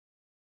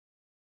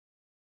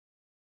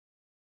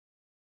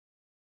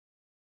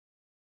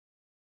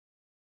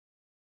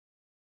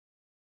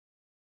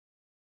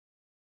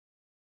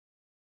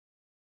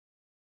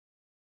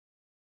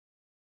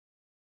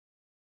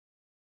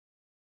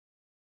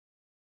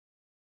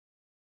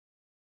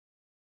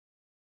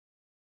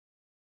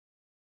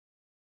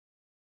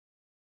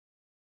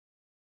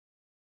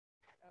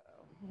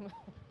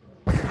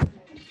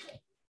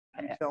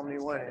Tell me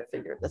when. I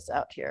figured this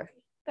out here.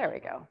 There we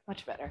go.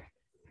 Much better.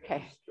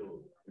 Okay.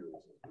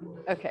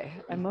 Okay.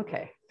 I'm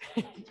okay.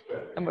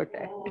 I'm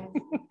okay.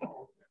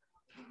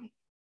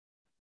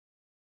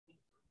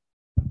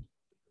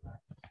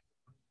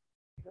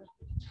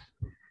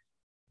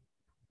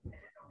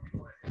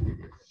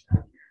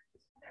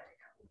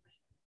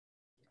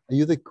 Are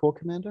you the Corps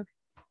commander?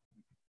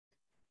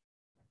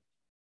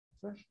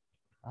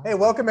 Hey,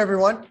 welcome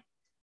everyone.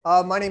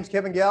 My name's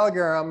Kevin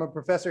Gallagher. I'm a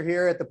professor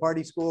here at the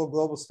Pardee School of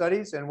Global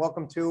Studies, and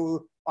welcome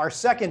to our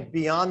second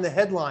Beyond the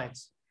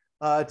Headlines.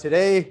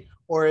 Today,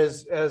 or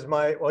as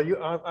my,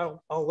 well,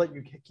 I'll let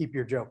you keep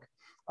your joke.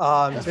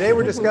 Today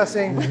we're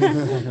discussing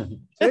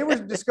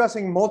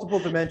multiple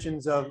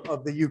dimensions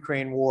of the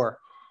Ukraine war.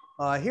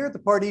 Here at the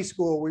Pardee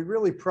School, we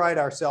really pride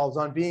ourselves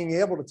on being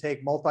able to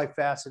take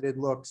multifaceted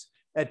looks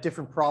at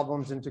different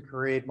problems and to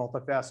create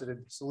multifaceted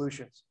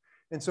solutions.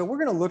 And so we're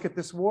going to look at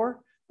this war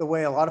the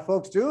way a lot of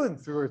folks do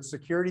and through its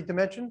security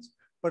dimensions.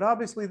 But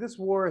obviously this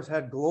war has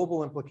had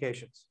global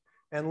implications.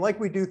 And like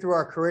we do through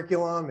our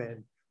curriculum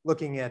and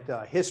looking at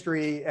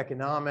history,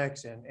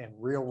 economics, and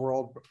real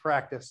world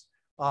practice,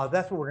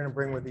 that's what we're going to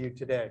bring with you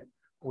today.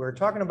 We're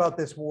talking about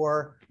this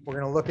war. We're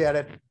going to look at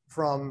it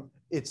from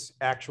its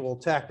actual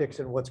tactics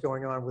and what's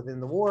going on within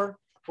the war.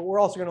 But we're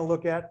also going to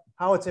look at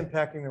how it's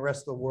impacting the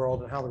rest of the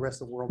world and how the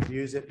rest of the world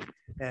views it.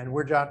 And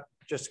we're not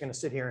just going to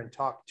sit here and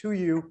talk to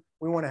you.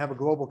 We want to have a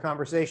global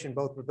conversation,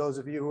 both with those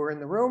of you who are in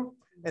the room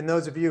and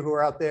those of you who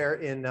are out there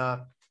in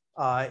the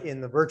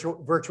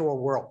virtual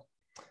world.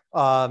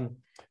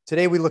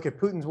 Today, we look at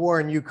Putin's war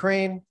in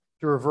Ukraine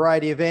through a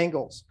variety of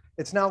angles.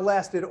 It's now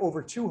lasted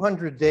over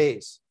 200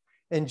 days.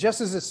 And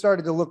just as it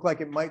started to look like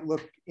it might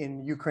look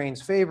in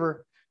Ukraine's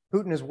favor,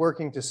 Putin is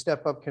working to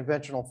step up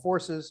conventional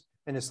forces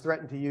and has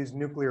threatened to use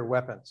nuclear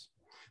weapons.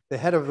 The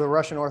head of the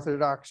Russian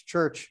Orthodox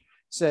Church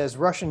says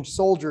Russian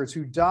soldiers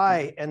who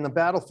die in the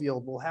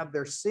battlefield will have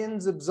their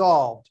sins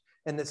absolved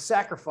and that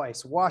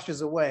sacrifice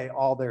washes away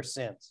all their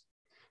sins.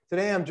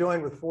 Today, I'm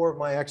joined with four of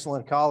my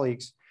excellent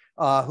colleagues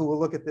who will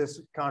look at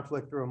this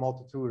conflict through a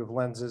multitude of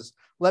lenses.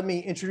 Let me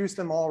introduce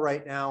them all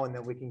right now, and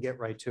then we can get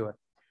right to it.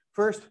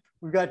 First,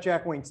 we've got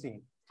Jack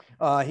Weinstein.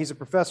 He's a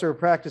professor of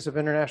practice of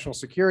international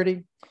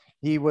security.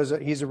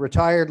 He's a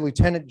retired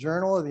lieutenant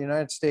general of the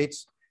United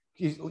States,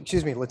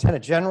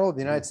 lieutenant general of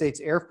the United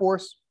States Air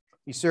Force.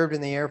 He served in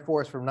the Air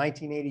Force from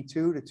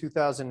 1982 to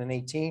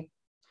 2018.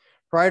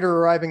 Prior to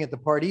arriving at the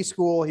Pardee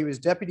School, he was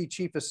Deputy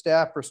Chief of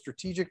Staff for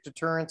Strategic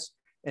Deterrence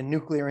and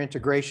Nuclear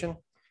Integration,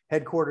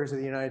 headquarters of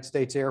the United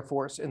States Air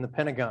Force in the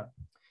Pentagon.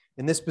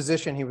 In this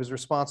position, he was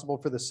responsible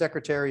for the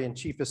Secretary and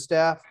Chief of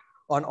Staff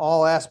on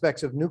all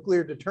aspects of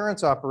nuclear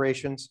deterrence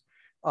operations,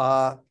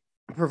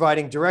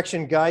 providing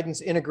direction, guidance,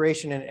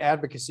 integration, and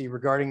advocacy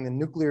regarding the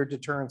nuclear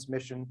deterrence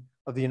mission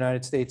of the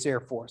United States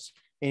Air Force.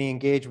 And he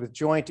engaged with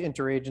Joint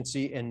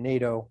Interagency and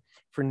NATO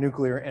for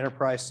nuclear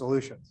enterprise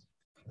solutions.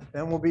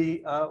 Then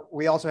we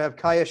also have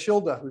Kaija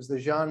Schilde, who's the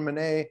Jean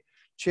Monnet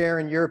Chair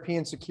in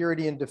European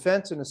Security and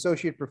Defense and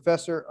Associate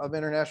Professor of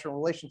International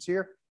Relations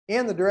here,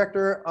 and the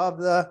Director of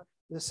the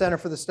Center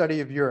for the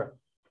Study of Europe.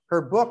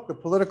 Her book, The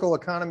Political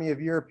Economy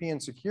of European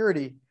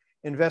Security,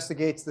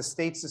 investigates the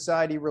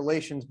state-society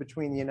relations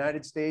between the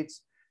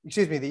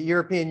the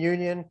European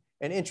Union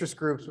and interest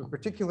groups with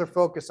particular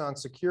focus on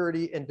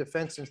security and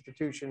defense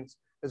institutions,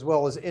 as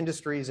well as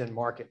industries and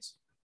markets.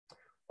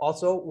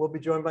 Also, we'll be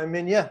joined by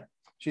Monnet.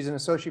 She's an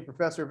associate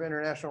professor of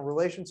international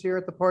relations here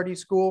at the Pardee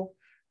School.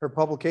 Her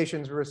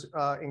publications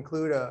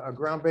include a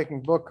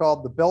groundbreaking book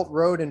called The Belt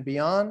Road and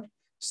Beyond,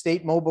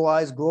 State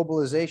Mobilized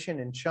Globalization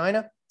in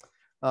China.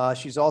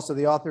 She's also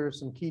the author of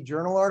some key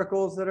journal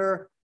articles that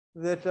are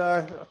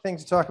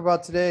things to talk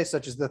about today,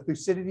 such as The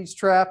Thucydides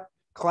Trap,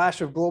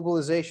 Clash of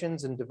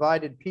Globalizations and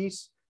Divided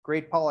Peace,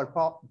 Great Power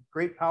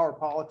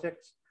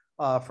Politics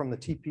from the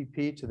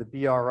TPP to the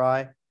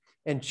BRI,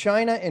 and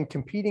China and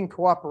Competing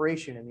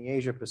Cooperation in the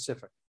Asia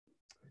Pacific.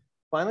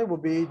 Finally, we'll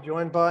be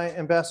joined by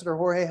Ambassador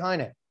Jorge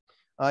Heine.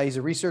 He's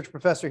a research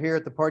professor here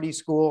at the Pardee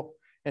School,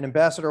 and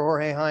Ambassador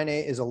Jorge Heine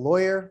is a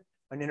lawyer,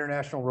 an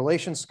international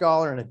relations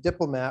scholar, and a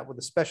diplomat with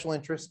a special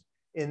interest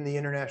in the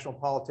international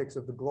politics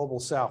of the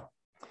Global South.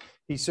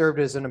 He served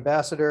as an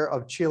ambassador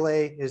of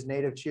Chile, his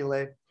native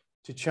Chile,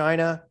 to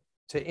China,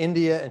 to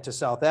India, and to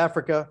South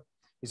Africa.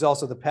 He's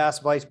also the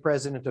past vice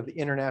president of the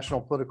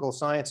International Political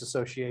Science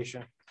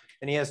Association.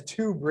 And he has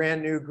two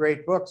brand new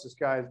great books. This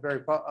guy is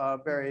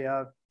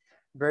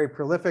very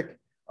prolific.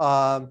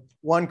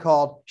 One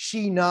called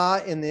Xi Na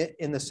in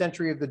the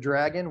Century of the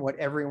Dragon, What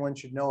Everyone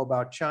Should Know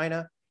About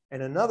China.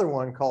 And another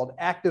one called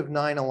Active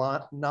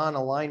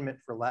Non-Alignment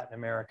for Latin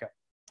America.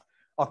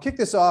 I'll kick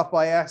this off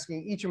by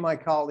asking each of my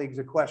colleagues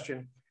a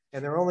question,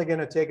 and they're only going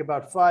to take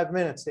about 5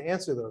 minutes to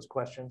answer those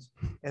questions,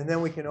 and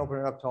then we can open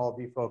it up to all of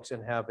you folks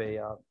and have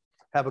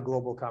a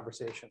global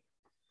conversation.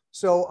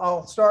 So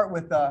I'll start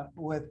with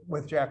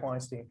Jack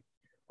Weinstein.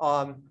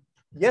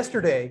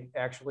 Yesterday,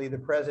 actually, the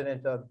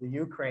president of the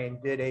Ukraine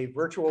did a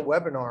virtual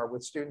webinar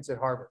with students at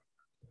Harvard,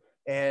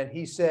 and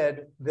he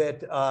said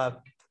that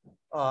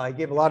He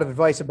gave a lot of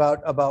advice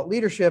about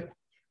leadership,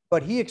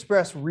 but he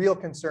expressed real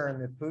concern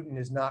that Putin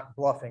is not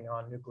bluffing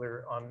on the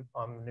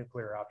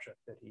nuclear option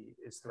that he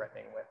is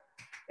threatening with.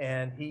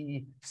 And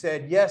he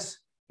said, yes,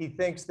 he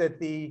thinks that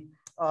the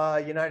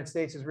United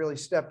States has really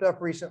stepped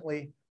up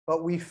recently,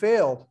 but we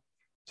failed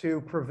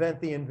to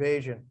prevent the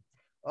invasion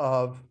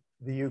of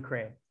the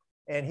Ukraine.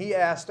 And he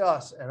asked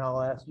us, and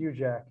I'll ask you,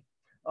 Jack,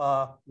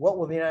 what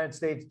will the United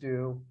States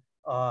do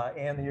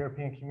and the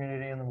European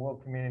community and the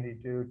world community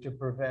do to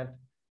prevent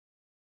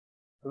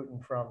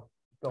Putin from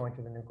going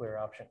to the nuclear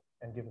option?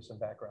 And give us some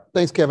background.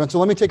 Thanks, Kevin. So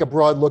let me take a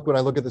broad look when I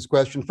look at this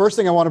question. First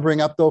thing I want to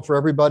bring up, though, for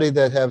everybody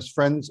that has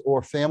friends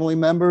or family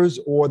members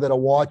or that are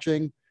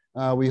watching,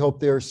 we hope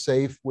they're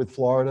safe with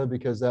Florida,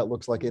 because that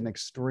looks like an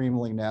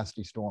extremely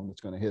nasty storm that's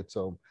going to hit.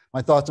 So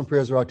my thoughts and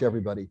prayers are out to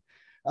everybody.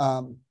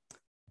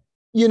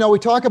 You know, we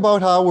talk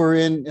about how we're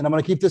in, and I'm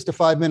going to keep this to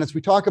 5 minutes.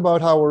 We talk about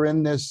how we're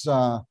in this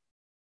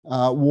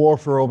war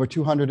for over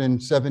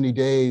 270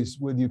 days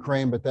with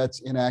Ukraine, but that's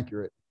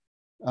inaccurate.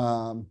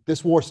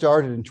 This war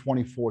started in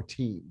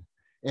 2014.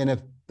 And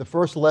if the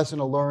first lesson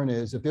to learn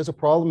is, if there's a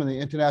problem in the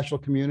international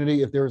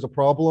community, if there is a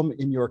problem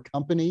in your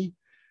company,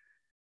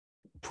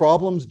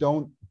 problems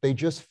they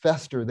just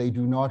fester. They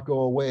do not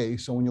go away.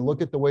 So when you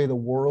look at the way the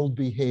world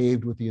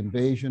behaved with the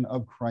invasion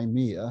of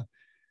Crimea,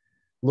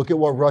 look at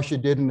what Russia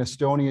did in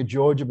Estonia,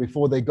 Georgia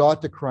before they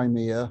got to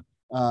Crimea.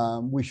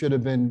 We should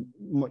have been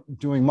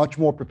doing much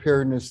more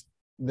preparedness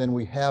than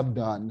we have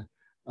done,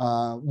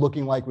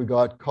 looking like we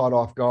got caught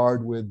off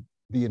guard with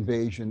the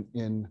invasion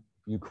in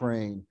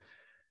Ukraine.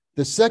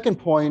 The second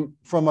point,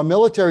 from a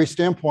military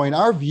standpoint,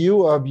 our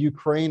view of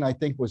Ukraine, I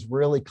think, was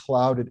really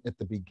clouded at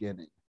the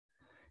beginning.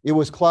 It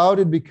was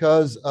clouded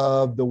because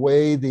of the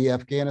way the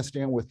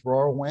Afghanistan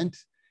withdrawal went,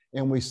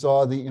 and we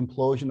saw the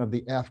implosion of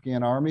the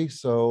Afghan army.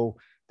 So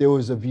there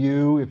was a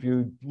view, if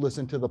you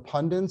listen to the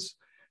pundits,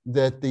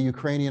 that the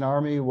Ukrainian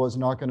army was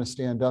not going to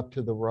stand up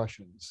to the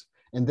Russians.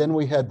 And then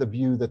we had the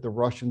view that the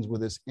Russians were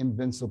this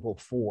invincible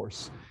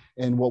force.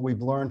 And what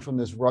we've learned from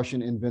this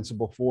Russian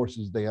invincible force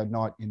is they are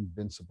not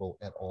invincible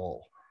at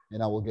all.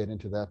 And I will get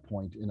into that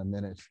point in a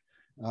minute.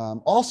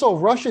 Also,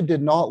 Russia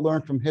did not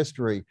learn from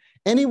history.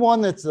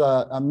 Anyone that's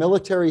a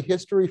military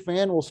history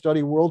fan will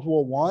study World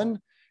War I,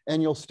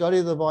 and you'll study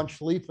the von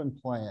Schlieffen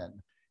plan.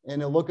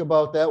 And you'll look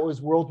about, that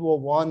was World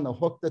War I, the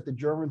hook that the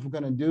Germans were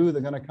going to do.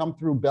 They're going to come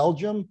through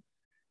Belgium.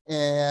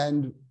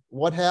 And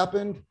what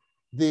happened?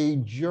 The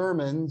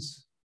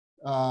Germans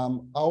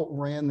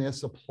outran their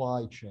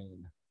supply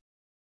chain.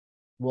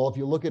 Well, if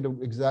you look at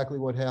exactly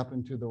what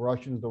happened to the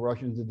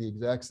Russians did the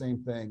exact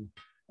same thing.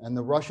 And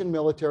the Russian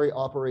military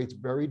operates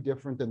very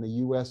different than the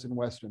US and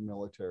Western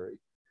military.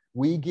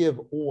 We give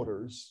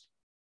orders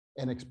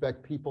and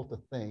expect people to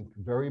think,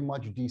 very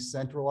much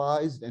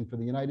decentralized. And for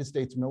the United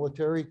States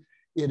military,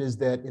 it is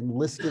that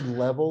enlisted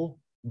level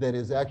that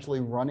is actually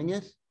running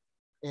it.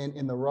 And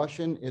in the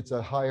Russian, it's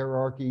a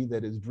hierarchy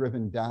that is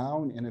driven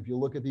down. And if you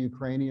look at the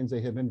Ukrainians,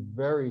 they have been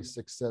very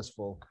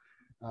successful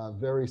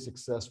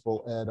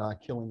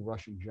at killing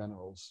Russian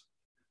generals.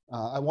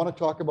 I want to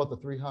talk about the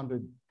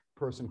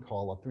 300-person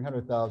call-up,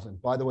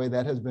 300,000. By the way,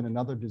 that has been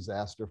another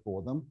disaster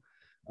for them.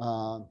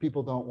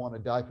 People don't want to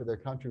die for their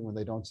country when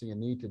they don't see a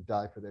need to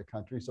die for their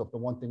country. So if the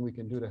one thing we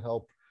can do to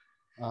help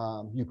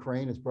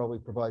Ukraine is probably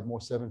provide more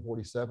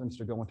 747s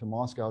to go into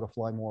Moscow to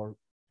fly more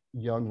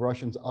young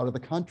Russians out of the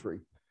country.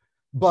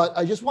 But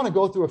I just want to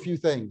go through a few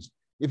things.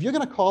 If you're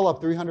going to call up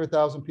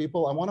 300,000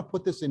 people, I want to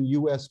put this in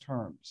US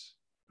terms.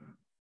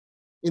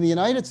 In the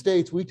United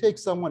States, we take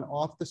someone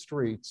off the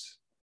streets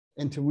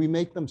and we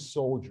make them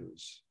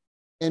soldiers.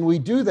 And we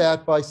do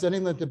that by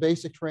sending them to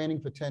basic training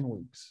for 10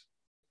 weeks.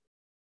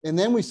 And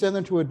then we send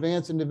them to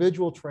advanced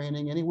individual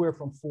training anywhere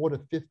from 4 to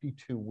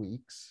 52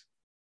 weeks.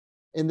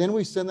 And then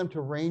we send them to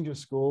Ranger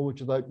School,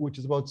 which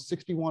is about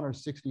 61 or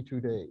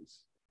 62 days.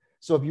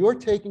 So if you're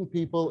taking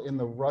people in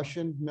the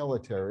Russian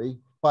military,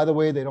 by the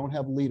way, they don't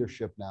have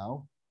leadership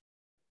now,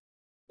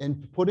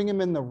 and putting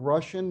them in the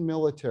Russian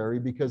military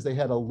because they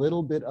had a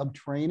little bit of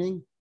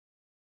training,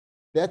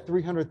 that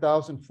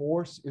 300,000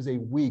 force is a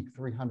weak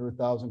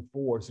 300,000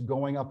 force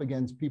going up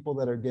against people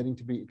that are getting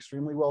to be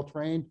extremely well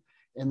trained,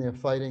 and they're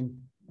fighting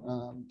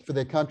for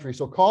their country.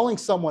 So calling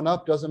someone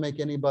up doesn't make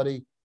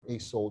anybody a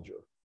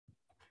soldier.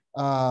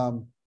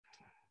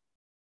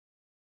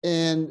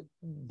 And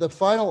the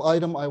final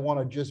item I want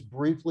to just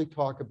briefly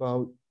talk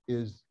about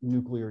is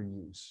nuclear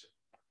use.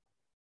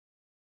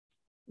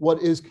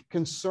 What is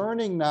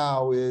concerning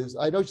now is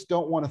I just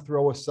don't want to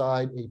throw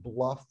aside a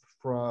bluff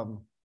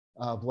from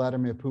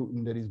Vladimir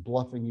Putin that he's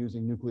bluffing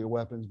using nuclear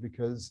weapons,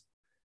 because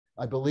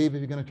I believe if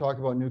you're going to talk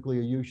about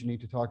nuclear use, you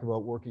need to talk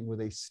about working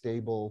with a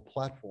stable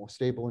platform,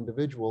 stable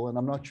individual. And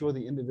I'm not sure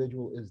the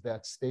individual is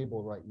that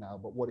stable right now.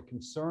 But what it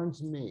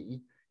concerns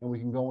me, and we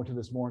can go into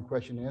this more in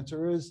question and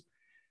answer, is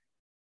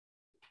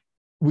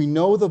we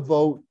know the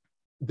vote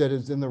that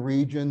is in the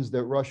regions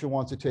that Russia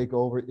wants to take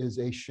over is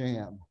a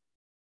sham.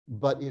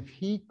 But if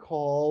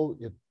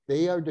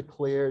they are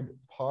declared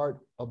part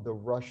of the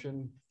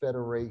Russian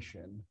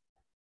Federation,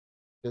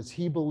 does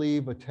he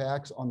believe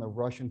attacks on the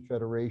Russian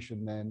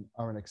Federation then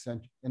are an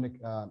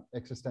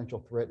existential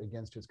threat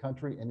against his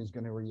country, and he's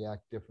going to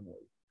react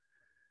differently?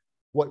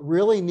 What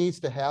really needs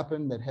to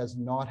happen that has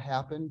not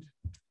happened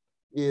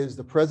is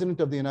the President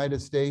of the United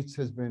States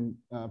has been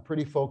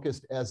pretty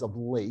focused as of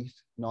late,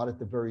 not at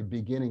the very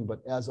beginning,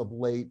 but as of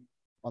late,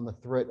 on the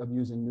threat of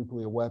using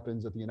nuclear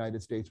weapons, that the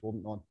United States will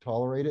not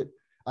tolerate it.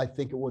 I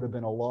think it would have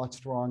been a lot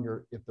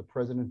stronger if the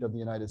President of the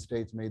United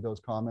States made those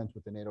comments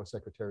with the NATO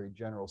Secretary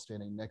General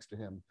standing next to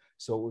him.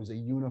 So it was a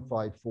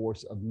unified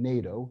force of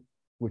NATO,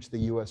 which the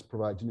US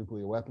provides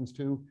nuclear weapons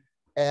to,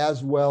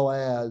 as well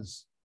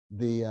as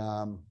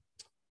the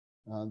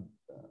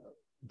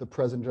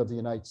President of the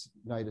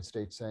United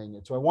States saying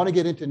it. So I want to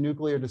get into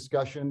nuclear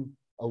discussion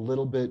a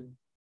little bit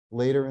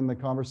later in the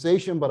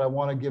conversation, but I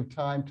want to give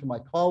time to my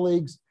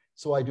colleagues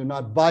so I do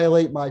not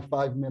violate my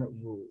 5-minute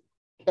rule.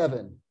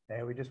 Kevin.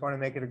 Hey, we just want to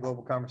make it a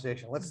global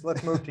conversation. Let's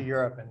move to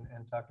Europe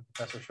and talk to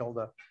Professor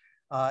Schilde.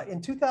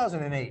 In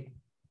 2008,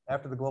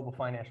 after the global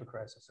financial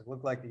crisis, it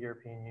looked like the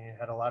European Union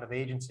had a lot of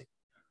agency,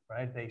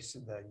 right? The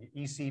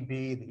ECB,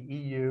 the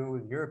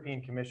EU, the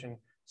European Commission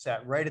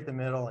sat right at the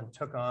middle and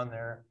took on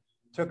their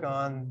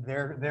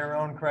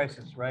own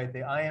crisis, right? The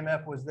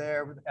IMF was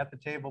there at the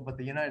table, but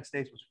the United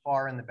States was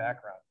far in the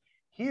background.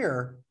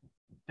 Here,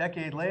 a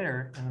decade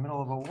later, in the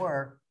middle of a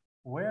war,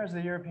 where is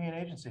the European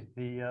agency?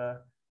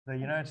 The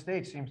United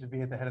States seems to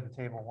be at the head of the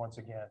table once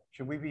again.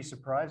 Should we be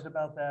surprised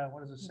about that?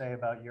 What does it say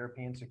about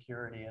European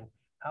security, and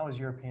how is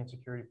European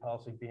security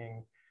policy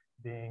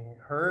being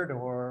heard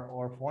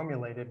or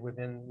formulated with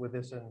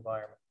this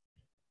environment?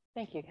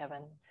 Thank you,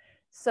 Kevin.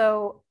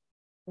 So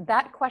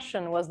that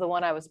question was the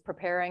one I was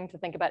preparing to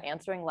think about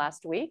answering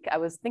last week. I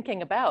was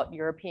thinking about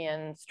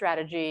European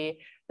strategy,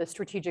 the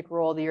strategic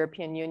role of the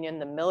European Union,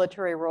 the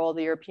military role of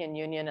the European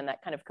Union, and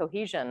that kind of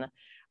cohesion.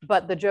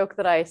 But the joke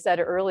that I said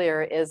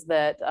earlier is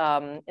that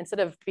instead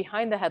of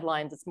behind the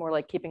headlines, it's more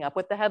like keeping up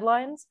with the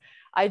headlines.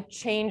 I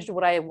changed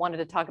what I wanted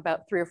to talk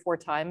about 3 or 4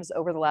 times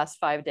over the last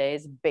 5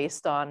 days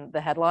based on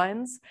the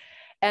headlines.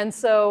 And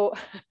so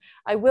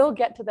I will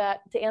get to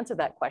that, to answer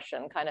that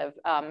question kind of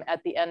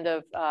at the end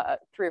of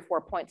 3 or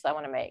 4 points I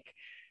want to make.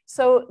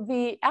 So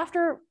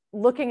after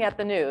looking at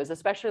the news,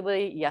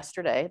 especially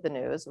yesterday, the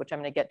news, which I'm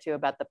going to get to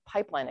about the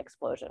pipeline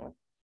explosion,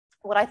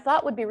 what I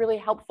thought would be really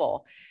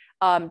helpful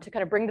to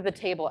kind of bring to the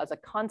table as a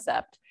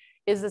concept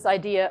is this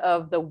idea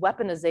of the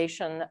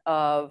weaponization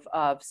of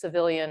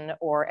civilian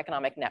or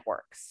economic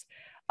networks.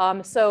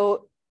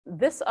 So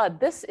this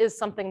is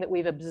something that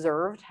we've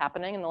observed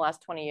happening in the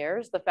last 20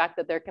 years, the fact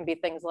that there can be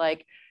things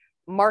like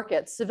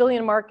markets,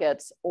 civilian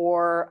markets,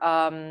 or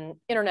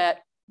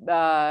internet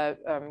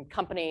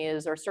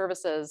companies or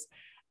services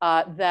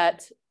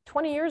that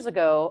 20 years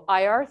ago,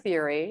 IR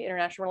theory,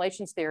 international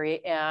relations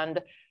theory,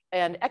 and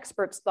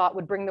experts thought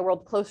would bring the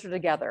world closer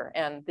together.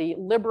 And the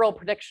liberal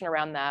prediction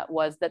around that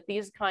was that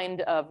these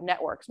kind of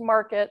networks,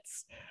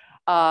 markets,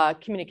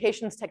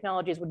 communications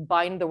technologies would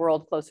bind the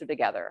world closer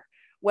together.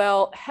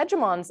 Well,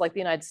 hegemons like the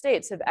United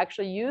States have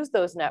actually used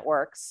those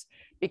networks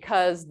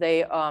because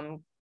they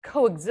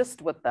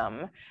coexist with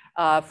them.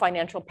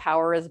 Financial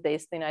power is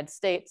based in the United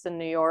States and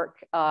New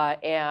York,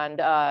 and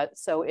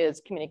so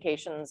is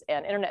communications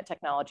and internet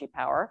technology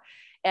power,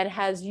 and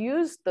has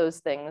used those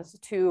things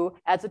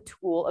as a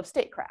tool of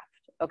statecraft.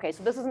 Okay,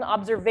 so this is an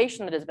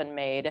observation that has been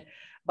made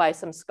by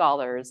some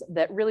scholars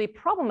that really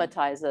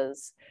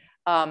problematizes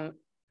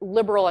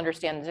liberal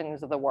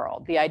understandings of the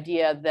world, the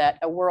idea that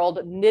a world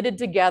knitted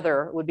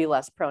together would be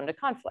less prone to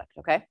conflict,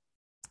 okay?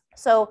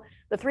 So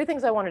the 3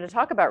 things I wanted to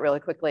talk about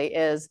really quickly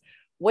is,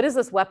 what does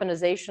this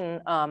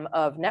weaponization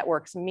of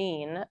networks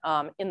mean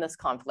in this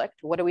conflict?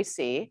 What do we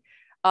see?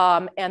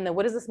 And then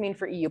what does this mean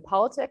for EU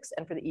politics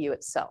and for the EU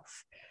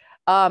itself?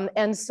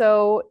 And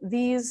so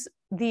these,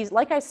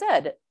 like I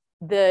said,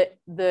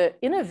 the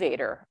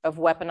innovator of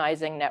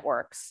weaponizing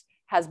networks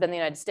has been the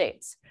United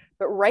States,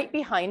 but right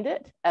behind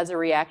it as a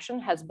reaction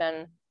has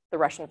been the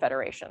Russian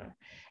Federation.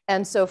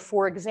 And so,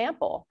 for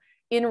example,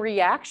 in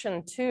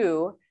reaction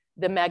to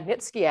the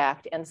Magnitsky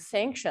Act and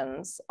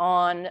sanctions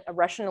on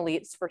Russian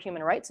elites for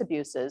human rights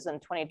abuses in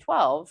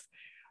 2012,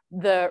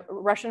 the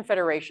Russian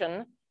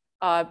Federation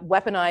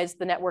weaponized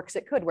the networks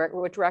it could,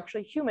 which were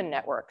actually human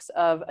networks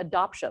of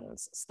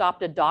adoptions,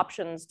 stopped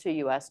adoptions to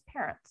US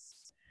parents.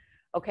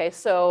 Okay,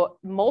 so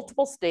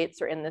multiple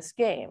states are in this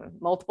game.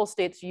 Multiple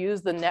states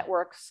use the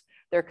networks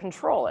they're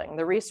controlling,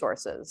 the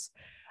resources.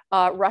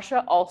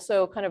 Russia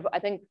also kind of, I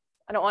think,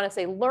 I don't want to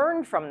say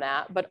learned from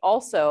that, but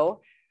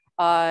also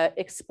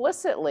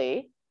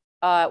explicitly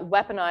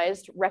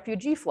weaponized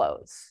refugee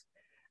flows.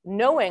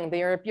 Knowing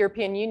the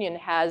European Union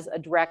has a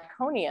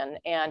draconian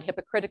and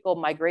hypocritical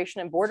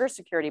migration and border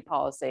security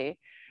policy,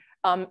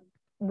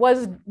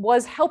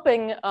 was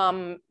helping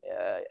an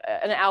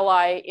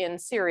ally in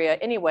Syria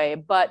anyway,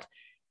 but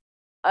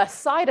a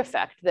side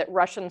effect that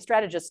Russian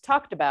strategists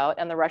talked about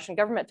and the Russian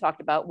government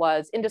talked about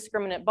was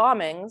indiscriminate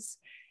bombings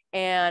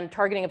and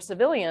targeting of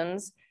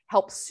civilians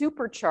help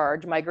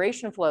supercharge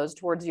migration flows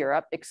towards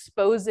Europe,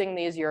 exposing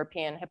these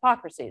European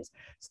hypocrisies.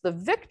 So the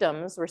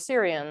victims were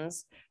Syrians,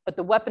 but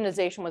the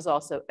weaponization was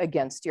also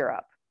against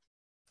Europe.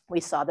 We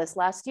saw this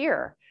last year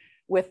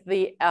with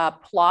the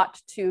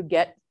plot to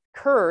get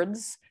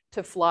Kurds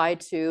to fly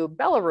to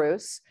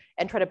Belarus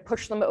and try to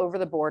push them over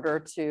the border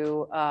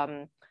to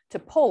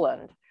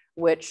Poland,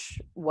 which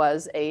was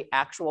an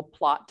actual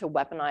plot to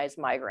weaponize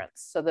migrants.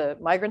 So the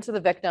migrants are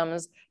the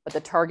victims, but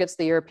the target's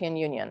the European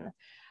Union.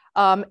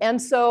 And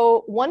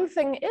so one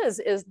thing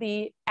is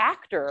the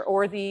actor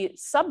or the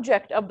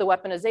subject of the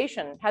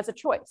weaponization has a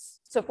choice.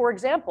 So for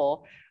example,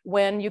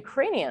 when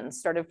Ukrainians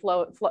started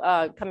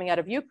coming out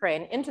of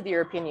Ukraine into the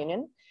European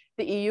Union,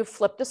 the EU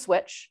flipped a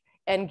switch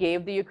and gave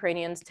the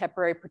Ukrainians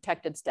temporary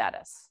protected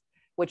status,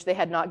 which they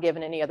had not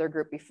given any other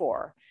group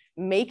before,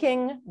 making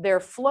their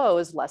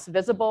flows less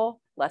visible,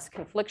 less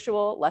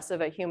conflictual, less of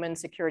a human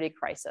security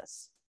crisis.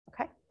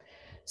 Okay,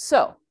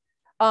 so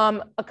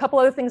a couple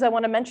other things I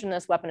want to mention in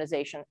this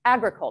weaponization.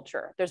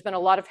 Agriculture. There's been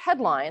a lot of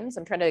headlines.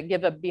 I'm trying to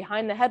give a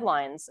behind the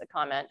headlines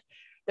comment.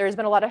 There's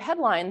been a lot of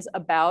headlines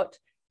about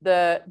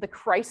the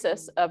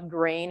crisis of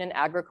grain and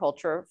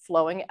agriculture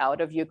flowing out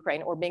of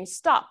Ukraine or being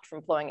stopped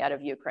from flowing out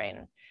of Ukraine.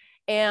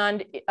 And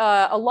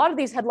a lot of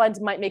these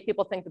headlines might make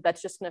people think that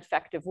that's just an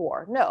effective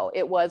war. No,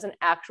 it was an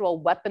actual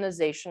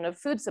weaponization of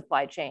food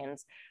supply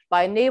chains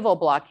by a naval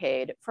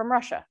blockade from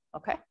Russia,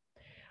 okay?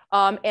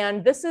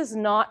 And this is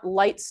not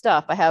light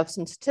stuff. I have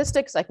some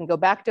statistics, I can go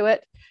back to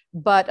it,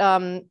 but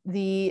I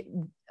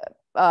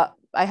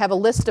have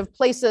a list of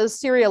places: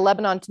 Syria,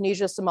 Lebanon,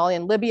 Tunisia, Somalia,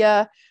 and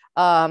Libya,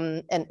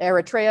 and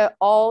Eritrea,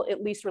 all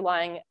at least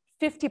relying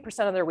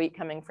 50% of their wheat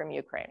coming from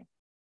Ukraine.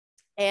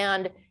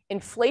 And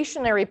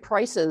inflationary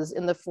prices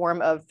in the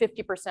form of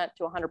 50%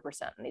 to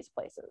 100% in these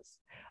places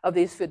of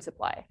these food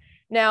supply.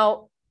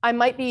 Now, I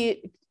might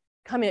be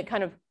kind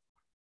of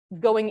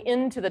going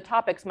into the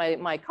topics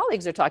my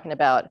colleagues are talking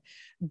about,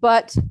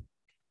 but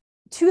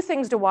two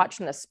things to watch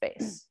in this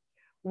space.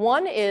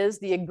 One is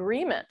the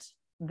agreement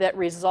that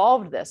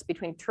resolved this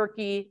between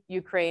Turkey,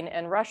 Ukraine,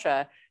 and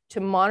Russia to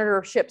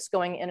monitor ships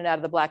going in and out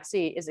of the Black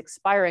Sea is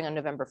expiring on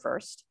November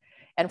 1st.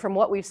 And from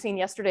what we've seen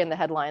yesterday in the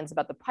headlines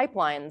about the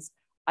pipelines,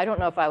 I don't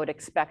know if I would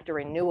expect a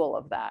renewal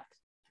of that.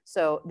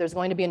 So there's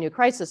going to be a new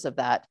crisis of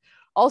that.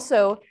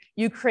 Also,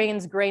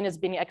 Ukraine's grain is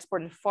being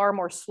exported far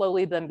more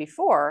slowly than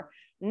before,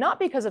 not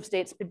because of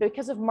states, but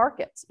because of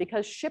markets,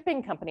 because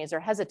shipping companies are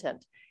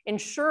hesitant.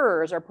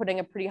 Insurers are putting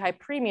a pretty high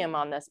premium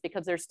on this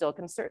because there's still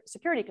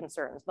security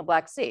concerns in the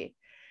Black Sea.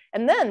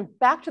 And then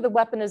back to the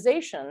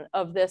weaponization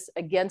of this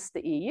against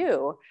the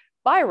EU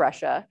by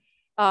Russia.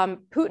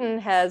 Putin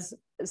has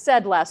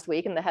said last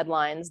week in the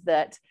headlines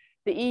that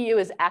the EU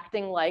is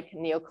acting like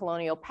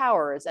neocolonial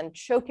powers and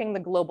choking the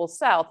global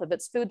south of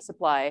its food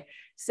supply,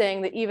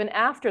 saying that even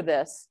after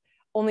this,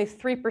 only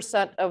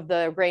 3% of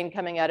the grain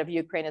coming out of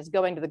Ukraine is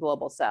going to the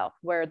global south,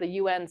 where the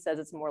UN says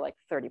it's more like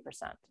 30%.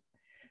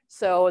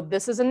 So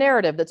this is a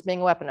narrative that's being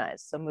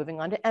weaponized. So moving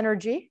on to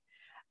energy.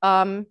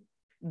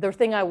 The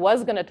thing I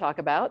was going to talk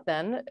about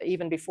then,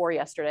 even before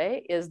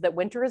yesterday, is that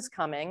winter is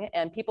coming,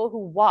 and people who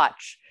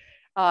watch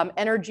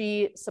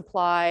energy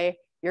supply,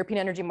 European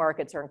energy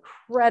markets are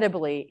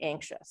incredibly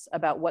anxious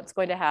about what's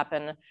going to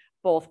happen,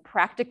 both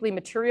practically,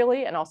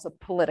 materially, and also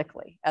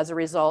politically as a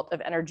result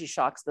of energy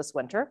shocks this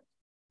winter.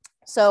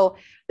 So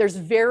there's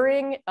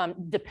varying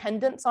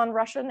dependence on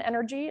Russian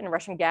energy and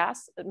Russian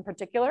gas in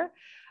particular.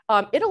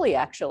 Italy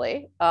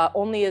actually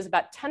only is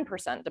about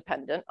 10%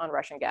 dependent on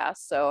Russian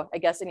gas. So I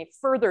guess any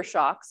further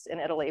shocks in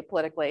Italy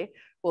politically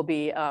will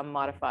be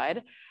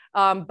modified.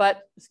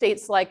 But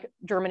states like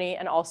Germany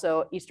and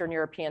also Eastern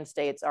European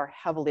states are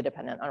heavily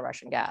dependent on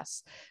Russian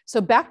gas. So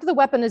back to the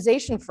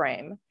weaponization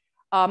frame,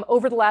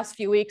 over the last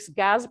few weeks,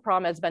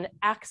 Gazprom has been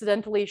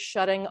accidentally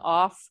shutting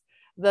off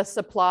the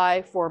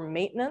supply for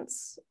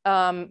maintenance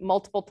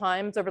multiple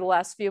times over the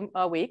last few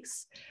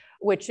weeks,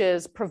 which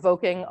is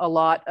provoking a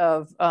lot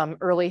of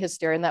early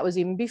hysteria. And that was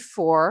even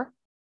before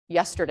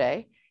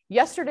yesterday.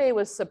 Yesterday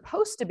was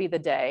supposed to be the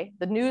day,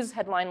 the news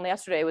headline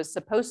yesterday was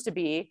supposed to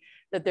be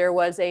that there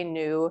was a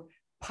new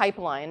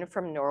pipeline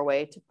from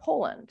Norway to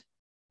Poland.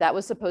 That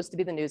was supposed to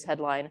be the news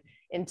headline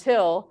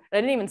until, I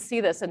didn't even see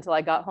this until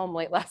I got home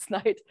late last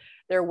night.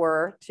 There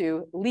were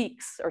 3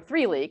 leaks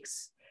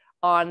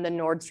on the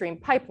Nord Stream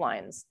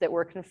pipelines that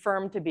were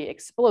confirmed to be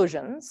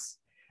explosions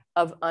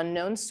of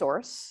unknown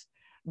source,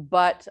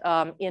 but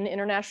in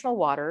international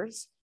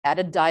waters at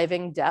a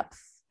diving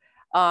depth,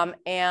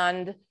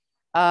 and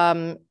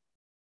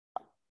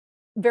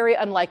very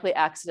unlikely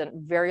accident,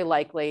 very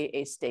likely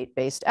a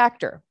state-based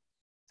actor.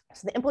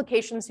 So the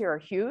implications here are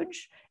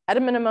huge. At a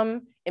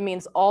minimum, it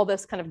means all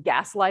this kind of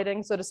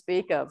gaslighting, so to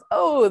speak, of,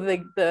 oh,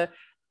 the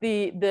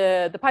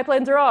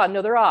pipelines are on,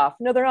 no, they're off,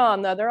 no, they're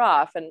on, no, they're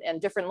off, and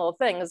different little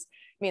things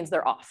means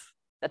they're off.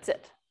 That's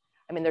it.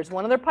 I mean, there's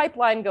one other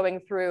pipeline going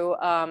through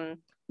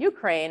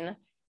Ukraine,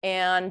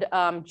 and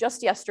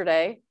just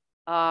yesterday,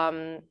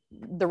 the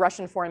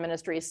Russian Foreign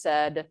Ministry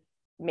said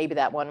maybe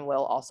that one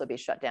will also be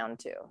shut down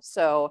too.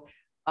 So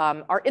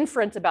Our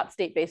inference about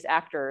state-based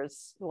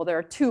actors, well, there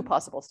are two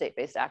possible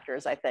state-based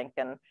actors, I think,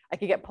 and I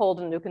could get pulled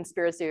into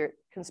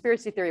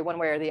conspiracy theory one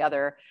way or the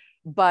other,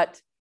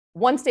 but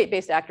one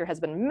state-based actor has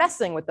been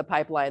messing with the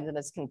pipelines and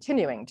is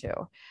continuing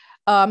to.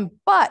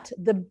 But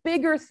the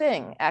bigger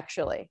thing,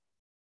 actually,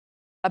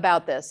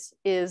 about this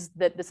is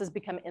that this has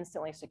become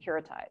instantly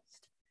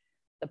securitized.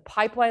 The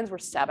pipelines were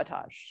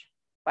sabotaged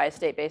by a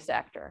state-based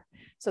actor.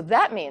 So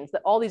that means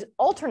that all these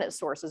alternate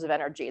sources of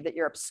energy that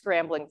Europe's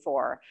scrambling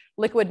for,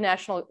 liquid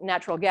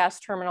natural gas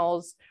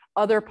terminals,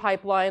 other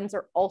pipelines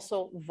are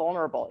also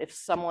vulnerable if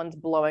someone's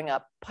blowing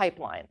up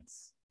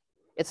pipelines.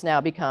 It's now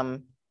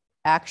become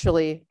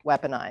actually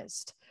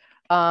weaponized.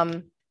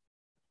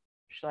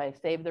 Should I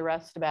save the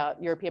rest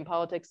about European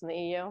politics in the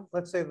EU?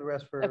 Let's save the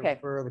rest for, Okay.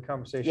 for the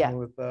conversation Yeah.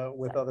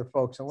 with other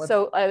folks. And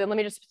So let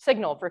me just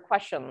signal for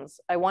questions.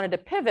 I wanted to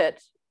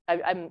pivot.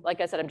 I'm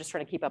like I said, I'm just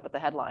trying to keep up with the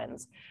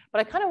headlines, but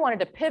I kind of wanted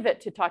to pivot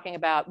to talking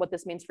about what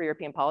this means for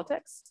European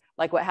politics,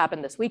 like what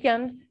happened this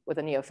weekend with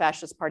a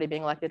neo-fascist party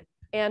being elected,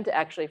 and to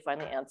actually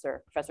finally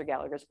answer Professor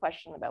Gallagher's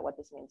question about what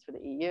this means for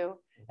the EU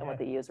and what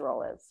the EU's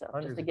role is. So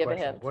just to give a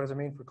hint. What does it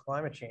mean for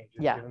climate change,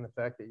 Yeah. given the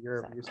fact that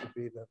Europe used to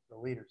be the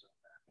leaders of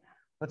that?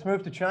 Let's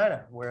move to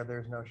China, where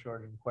there's no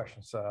shortage of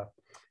questions.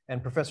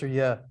 And Professor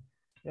Ye,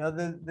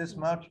 this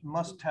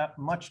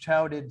much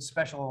touted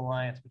special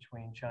alliance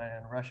between China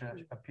and Russia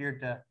appeared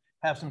to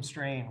have some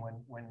strain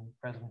when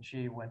President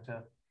Xi went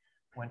to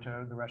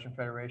the Russian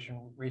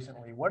Federation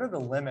recently. What are the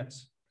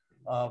limits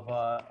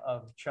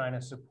of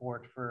China's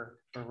support for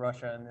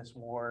Russia in this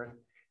war,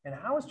 and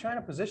how is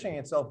China positioning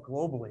itself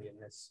globally in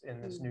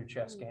this new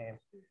chess game?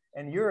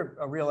 And you're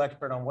a real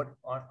expert on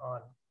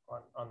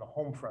on the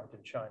home front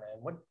in China,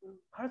 and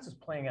how is this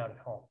playing out at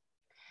home?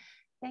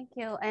 Thank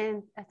you,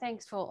 and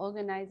thanks for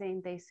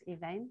organizing these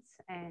events.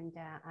 And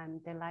I'm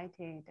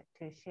delighted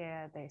to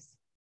share this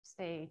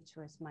stage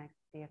with my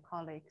dear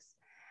colleagues.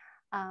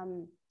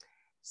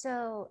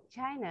 So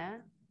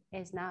China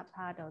is not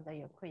part of the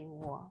Ukraine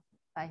war,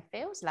 but it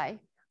feels like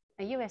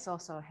the US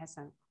also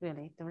hasn't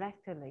really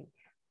directly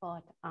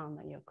fought on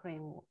the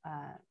Ukraine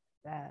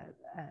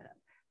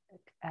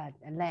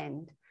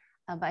land.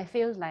 But it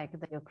feels like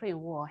the Ukraine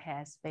war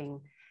has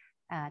been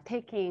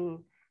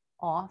taking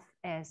off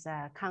as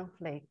a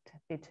conflict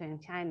between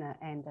China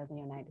and the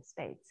United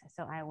States.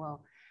 So I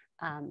will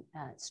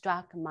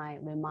struck my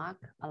remark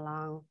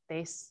along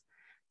this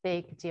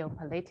big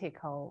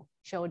geopolitical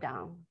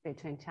showdown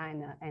between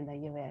China and the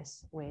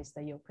US with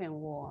the Ukraine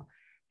war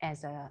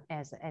as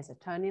a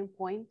turning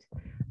point.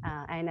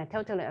 And I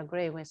totally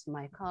agree with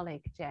my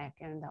colleague Jack,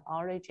 and the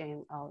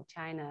origin of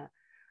China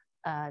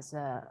as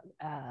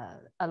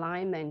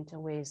alignment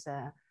with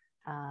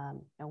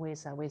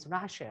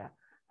Russia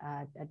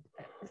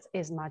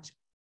is much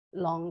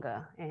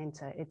longer, and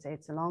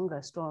it's a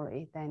longer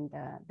story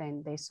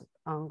than this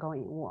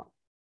ongoing war.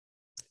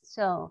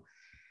 So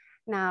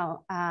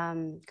now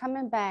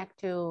coming back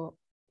to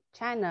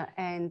China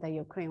and the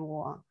Ukraine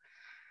war,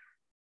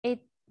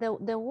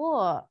 the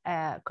war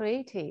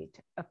created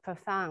a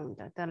profound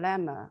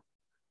dilemma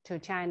to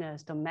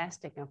China's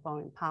domestic and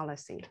foreign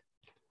policy.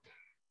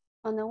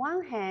 On the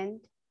one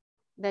hand,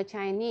 the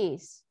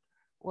Chinese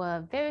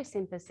were very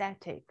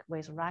sympathetic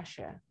with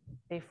Russia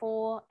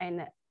before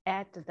and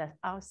at the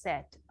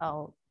outset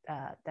of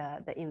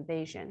the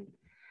invasion.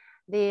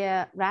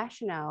 Their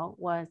rationale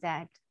was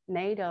that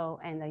NATO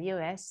and the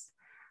US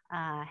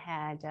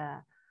had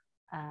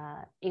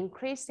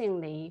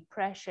increasingly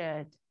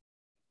pressured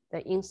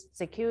the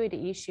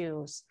insecurity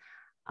issues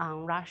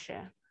on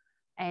Russia,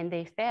 and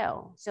they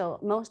failed. So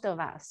most of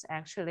us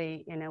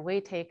actually,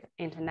 we take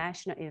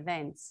international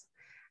events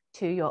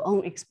to your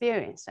own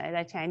experience, right?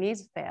 The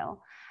Chinese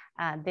fail.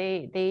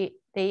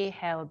 They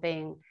have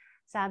been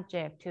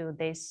subject to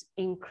this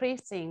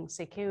increasing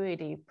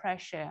security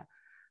pressure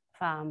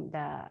from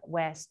the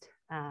West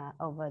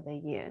over the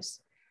years.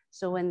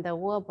 So when the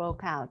war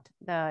broke out,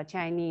 the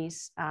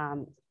Chinese,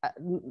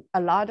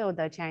 a lot of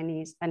the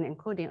Chinese, and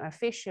including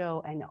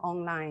official and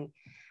online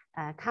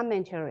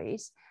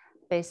commentaries,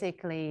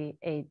 basically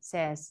it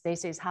says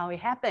this is how it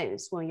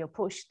happens when you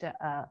push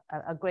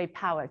a great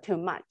power too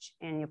much,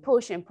 and you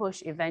push and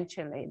push.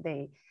 Eventually,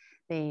 they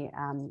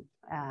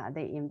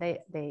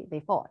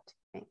fought.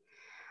 Okay?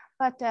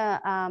 But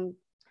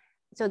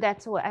so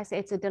that's what I say.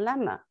 It's a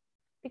dilemma,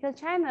 because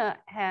China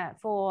had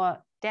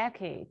for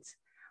decades,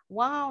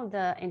 while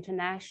the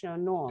international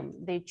norm,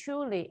 they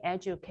truly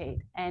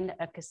educate and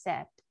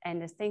accept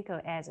and think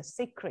of as a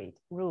secret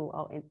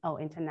rule of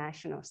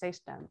international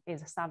system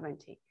is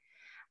sovereignty,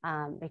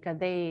 because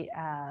they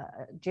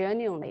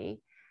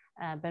genuinely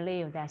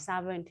believe that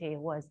sovereignty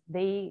was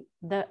the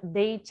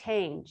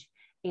change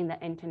in the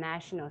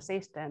international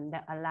system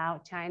that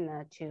allowed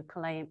China to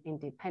claim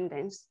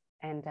independence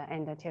and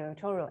the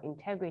territorial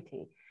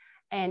integrity,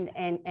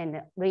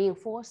 and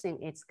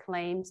reinforcing its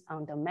claims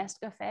on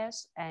domestic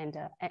affairs and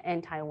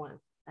Taiwan.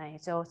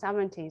 Right? So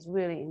sovereignty is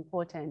really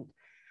important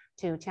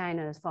to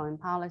China's foreign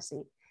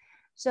policy.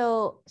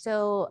 So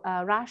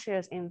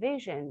Russia's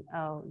invasion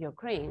of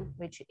Ukraine,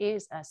 which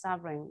is a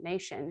sovereign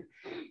nation,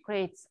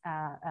 creates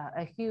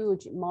a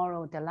huge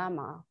moral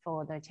dilemma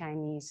for the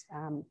Chinese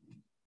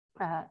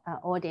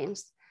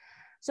audience.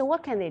 So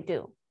what can they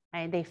do?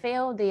 Right? They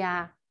feel they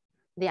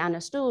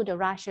understood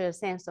Russia's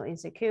sense of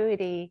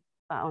insecurity,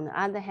 but on the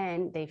other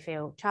hand, they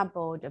feel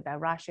troubled about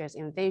Russia's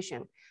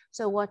invasion.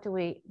 So what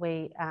we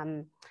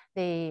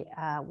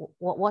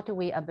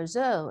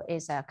observe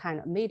is a kind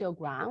of middle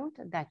ground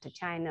that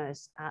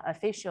China's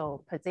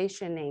official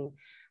positioning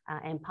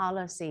and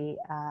policy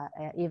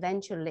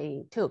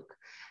eventually took.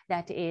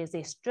 That is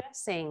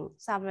stressing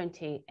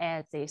sovereignty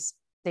as this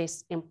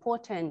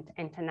important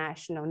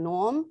international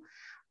norm,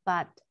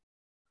 but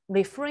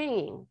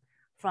refraining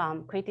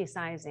from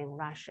criticizing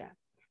Russia.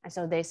 And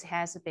so this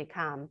has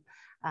become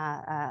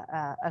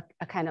a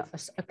kind of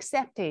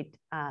accepted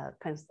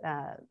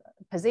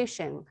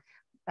position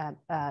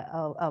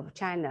of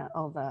China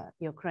over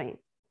Ukraine.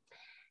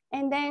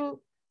 And then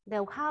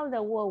how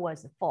the war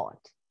was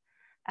fought.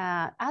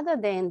 Other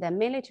than the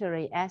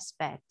military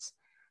aspects,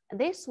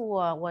 this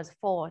war was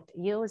fought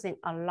using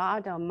a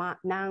lot of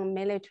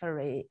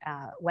non-military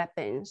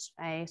weapons.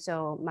 Right?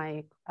 So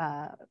my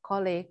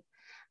colleague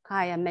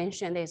Kaija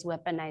mentioned this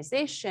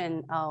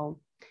weaponization of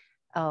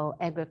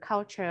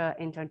agriculture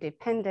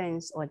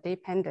interdependence or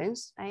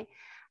dependence, right?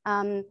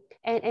 And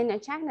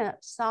China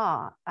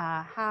saw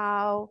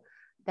how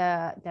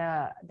the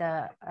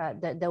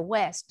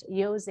West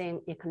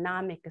using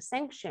economic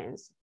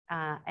sanctions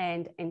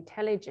and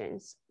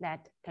intelligence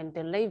that can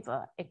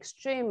deliver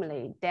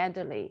extremely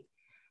deadly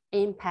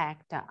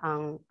impact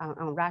on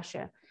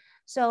Russia.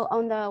 So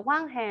on the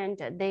one hand,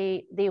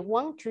 they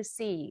want to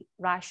see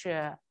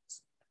Russia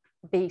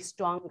be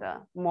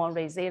stronger, more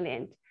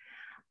resilient,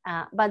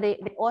 but they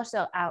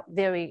also are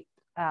very,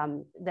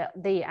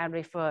 they are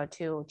referred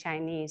to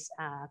Chinese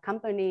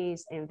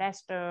companies,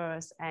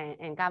 investors,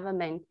 and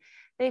government.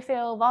 They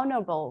feel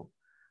vulnerable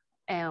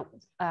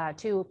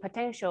to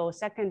potential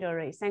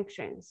secondary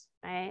sanctions.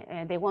 Right?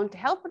 And they want to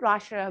help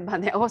Russia,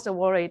 but they're also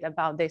worried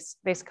about this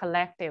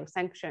collective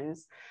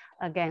sanctions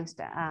against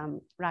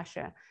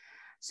Russia.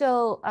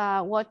 So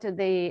what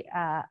they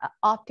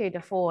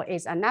opted for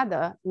is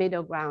another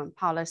middle ground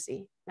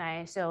policy.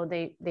 Right? So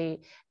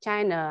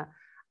China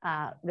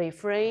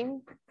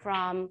refrained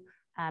from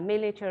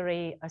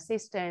military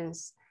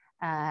assistance,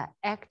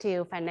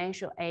 active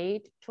financial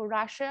aid to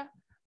Russia,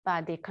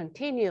 but they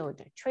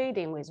continued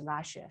trading with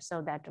Russia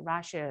so that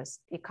Russia's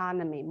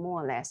economy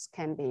more or less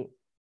can be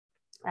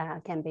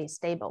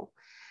stable.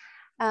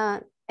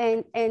 And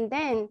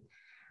then,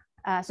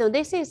 so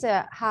this is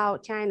how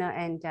China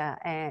and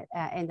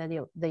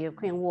the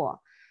Ukraine war.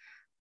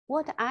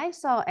 What I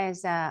saw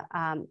as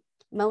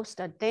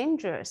most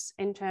dangerous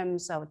in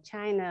terms of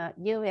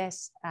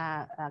China-US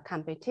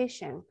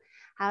competition,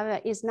 however,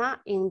 is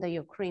not in the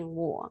Ukraine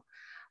war.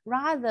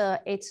 Rather,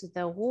 it's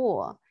the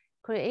war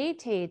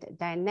created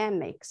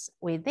dynamics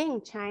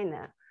within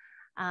China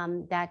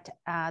that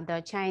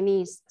the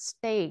Chinese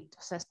state,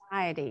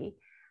 society,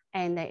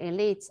 and the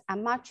elites are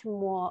much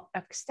more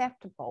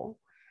acceptable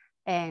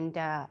and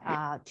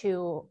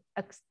to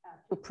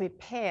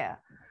prepare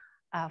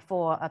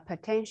for a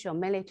potential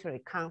military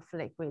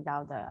conflict with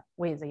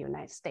the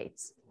United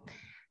States.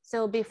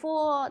 So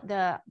before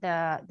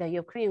the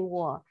Ukraine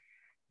war,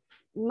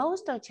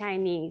 most of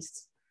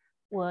Chinese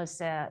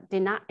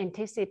did not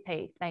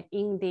anticipate, like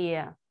in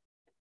their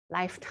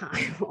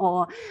lifetime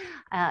or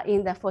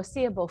in the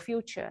foreseeable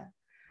future,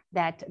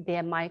 that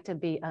there might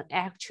be an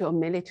actual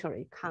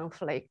military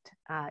conflict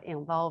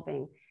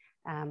involving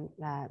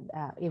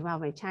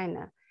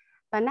China.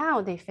 But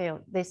now they feel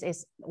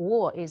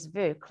war is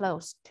very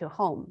close to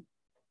home.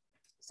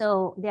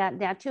 So there are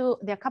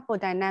a couple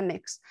of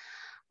dynamics.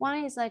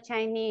 One is the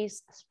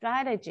Chinese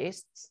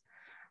strategists,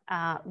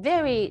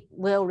 very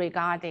well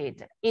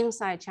regarded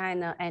inside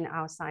China and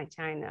outside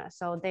China.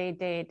 So they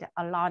did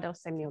a lot of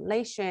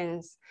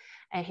simulations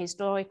and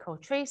historical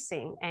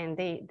tracing, and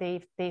they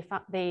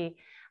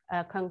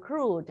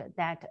conclude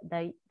that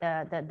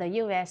the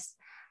US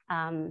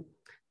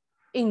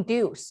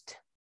induced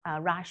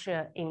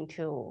Russia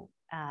into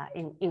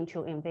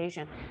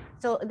invasion.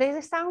 So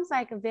this sounds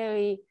like a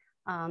very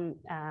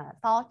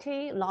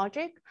faulty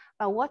logic,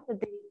 but what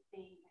they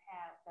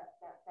have, the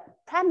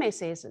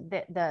premise is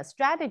that the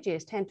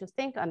strategists tend to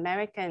think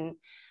American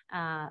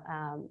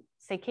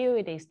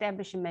security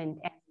establishment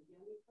as a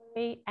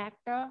unitary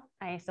actor,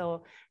 right?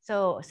 So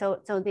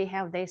they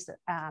have this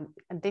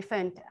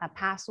different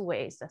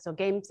pathways. So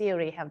game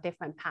theory have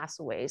different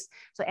pathways.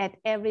 So at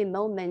every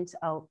moment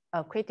of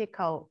a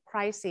critical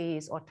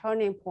crisis or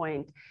turning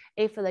point,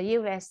 if the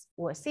US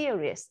were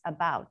serious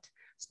about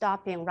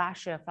stopping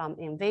Russia from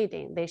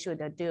invading, they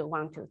should do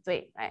 1, 2,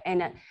 3. Right?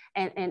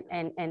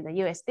 And the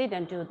US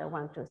didn't do the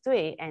 1, 2,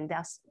 3, and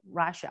thus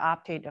Russia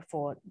opted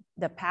for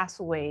the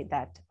pathway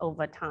that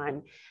over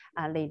time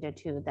led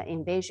to the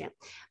invasion.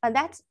 But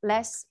that's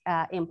less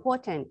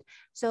important.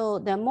 So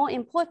the more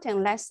important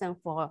lesson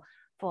for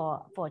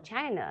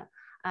China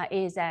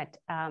is that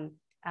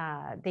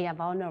they are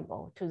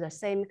vulnerable to the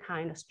same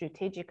kind of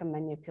strategic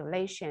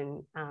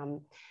manipulation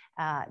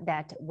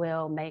that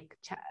will make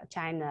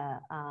China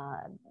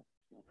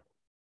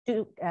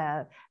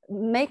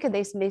make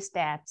these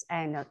missteps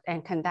and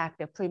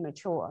conduct a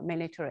premature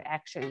military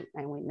action,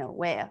 and we know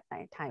where,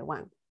 like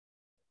Taiwan.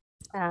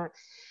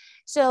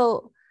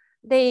 So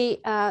they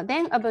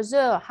then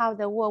observed how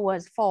the war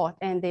was fought,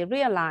 and they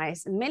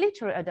realized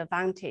military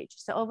advantage.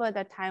 So over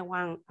the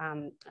Taiwan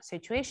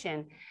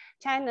situation,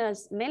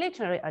 China's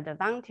military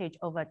advantage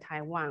over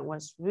Taiwan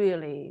was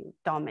really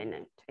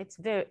dominant. It's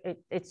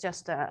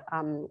just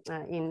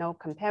in no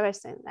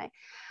comparison, right?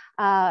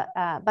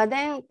 But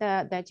then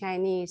the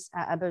Chinese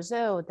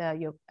observed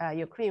the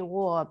Ukraine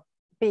war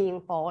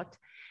being fought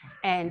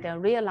and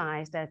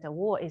realized that the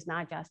war is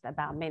not just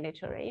about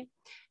military.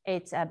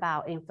 It's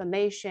about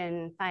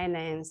information,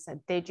 finance,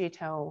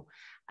 digital,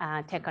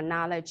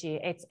 technology.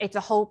 It's a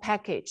whole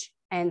package.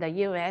 And the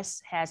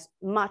US has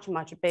much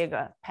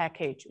bigger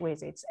package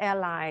with its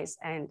allies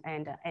and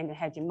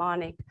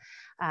hegemonic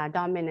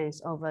dominance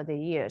over the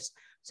years.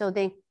 So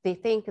they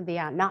think they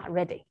are not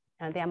ready.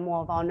 And they are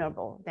more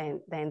vulnerable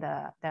than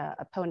the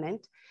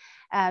opponent.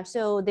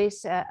 So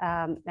this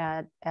so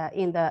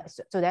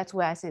that's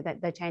why I say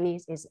that the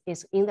Chinese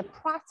is in the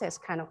process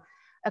kind of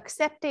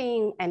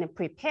accepting and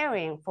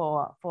preparing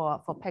for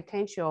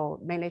potential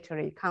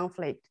military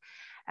conflict.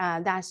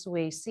 Thus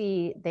we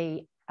see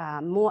they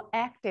more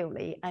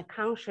actively and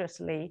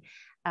consciously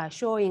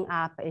showing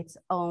up its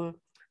own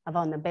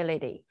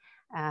vulnerability.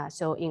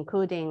 So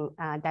including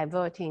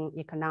diverting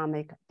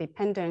economic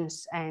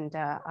dependence and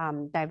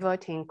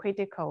diverting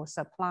critical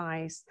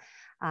supplies,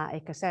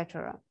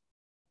 etc.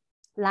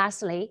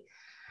 Lastly,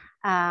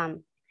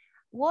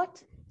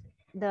 what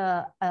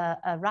the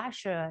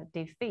Russia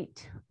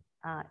defeat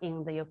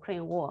in the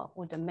Ukraine war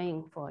would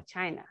mean for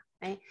China?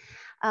 Right?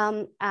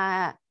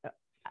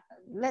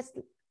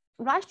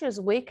 Russia's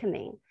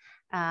weakening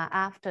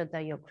after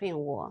the Ukraine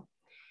war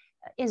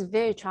is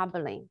very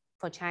troubling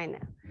for China,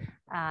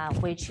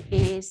 which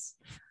is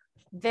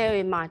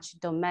very much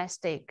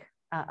domestic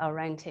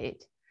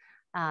oriented.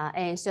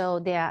 And so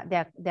there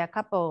are a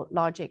couple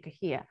logic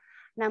here.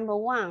 Number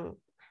one,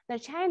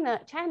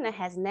 China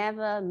has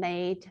never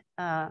made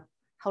a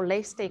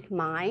holistic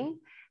mind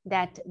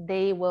that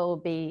they will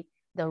be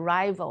the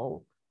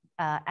rival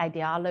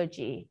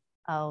ideology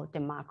of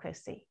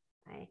democracy.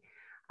 Right?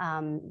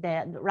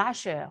 That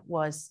Russia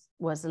was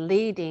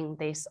leading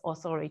this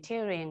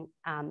authoritarian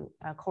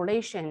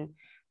coalition,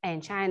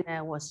 and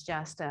China was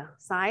just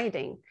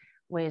siding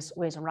with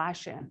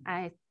Russia.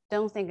 I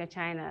don't think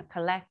China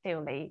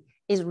collectively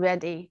is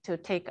ready to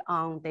take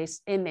on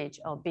this image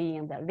of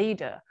being the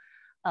leader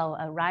of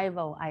a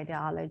rival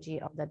ideology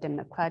of the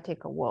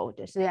democratic world.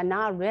 So they are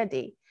not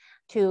ready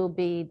to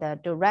be the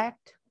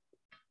direct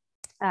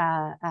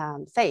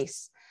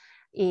face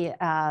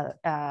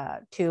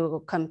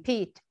to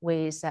compete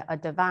with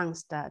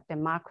advanced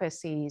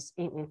democracies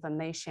in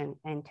information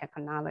and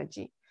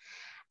technology.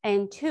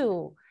 And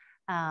two,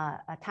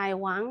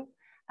 Taiwan.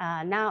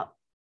 Now,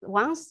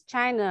 once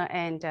China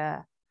and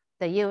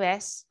the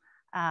US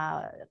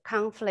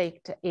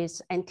conflict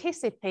is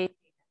anticipated,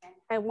 and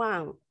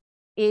Taiwan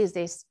is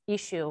this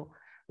issue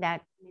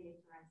that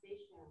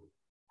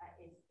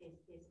militarization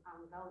is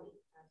ongoing.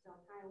 So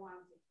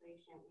Taiwan's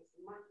situation is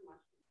much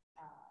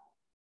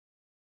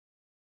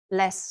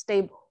less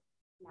stable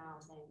now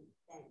than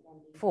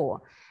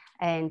before.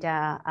 And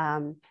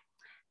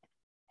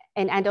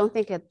I don't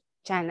think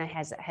China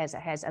has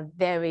a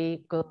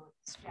very good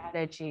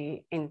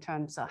strategy in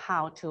terms of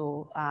how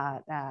to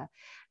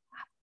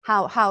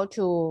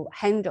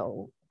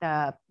handle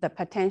the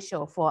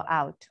potential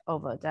fallout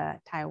over the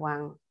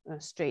Taiwan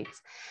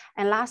streets.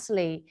 And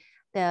lastly,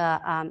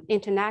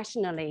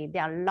 internationally,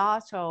 there are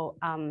lots of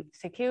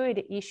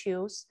security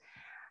issues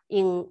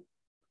in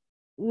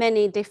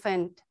many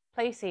different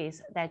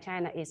places that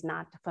China is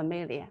not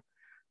familiar.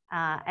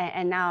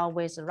 And now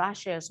with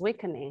Russia's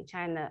weakening,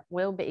 China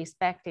will be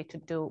expected to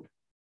do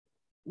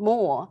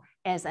more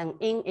as an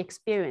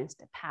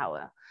inexperienced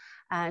power.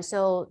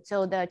 So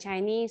the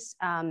Chinese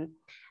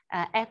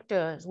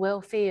actors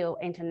will feel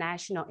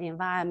international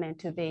environment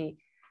to be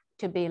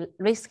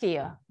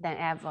riskier than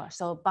ever.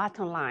 So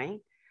bottom line,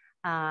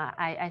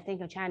 I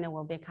think China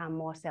will become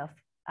more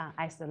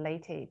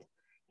self-isolated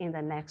in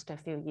the next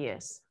few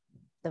years.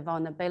 The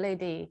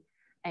vulnerability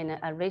and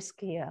a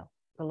riskier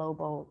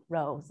global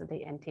roles that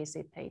they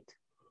anticipate.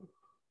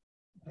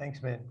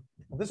 Thanks, Min.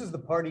 Well, this is the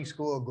Pardee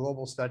School of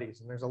Global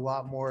Studies, and there's a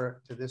lot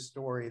more to this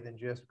story than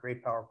just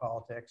great power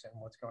politics and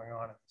what's going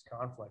on in this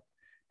conflict.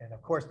 And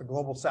of course, the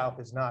global South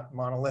is not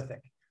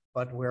monolithic,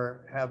 but we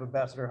have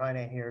Ambassador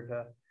Heine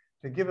here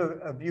to give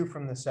a view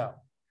from the South.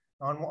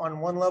 On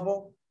one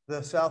level,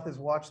 the South has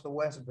watched the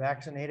West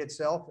vaccinate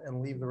itself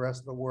and leave the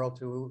rest of the world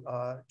to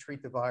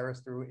treat the virus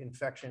through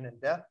infection and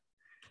death.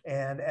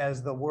 And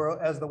as the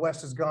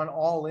West has gone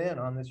all in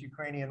on this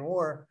Ukrainian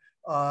war,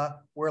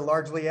 we're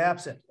largely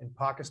absent. In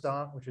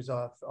Pakistan, which is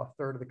a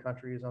third of the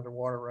country, is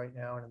underwater right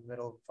now and in the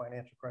middle of a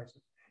financial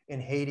crisis.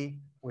 In Haiti,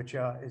 which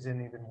is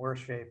in even worse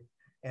shape.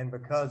 And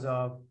because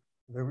of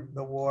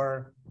the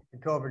war, the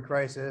COVID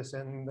crisis,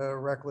 and the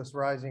reckless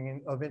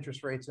rising of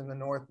interest rates in the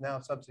North, now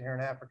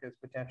sub-Saharan Africa is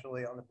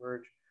potentially on the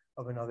verge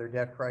of another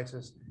debt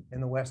crisis,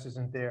 and the West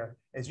isn't there.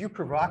 As you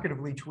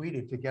provocatively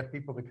tweeted to get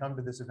people to come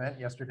to this event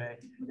yesterday,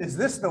 is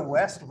this the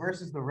West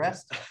versus the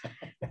rest?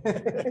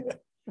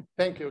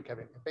 Thank you,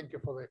 Kevin. Thank you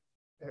for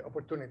the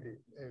opportunity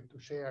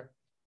to share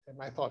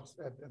my thoughts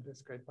at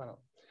this great panel.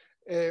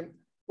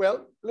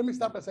 Well, let me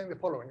start by saying the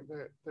following.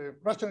 The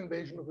Russian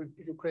invasion of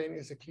Ukraine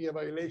is a clear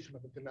violation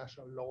of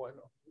international law and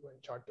of the UN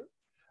Charter.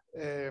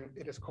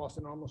 It has caused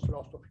enormous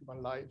loss of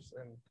human lives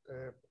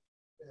and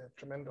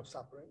tremendous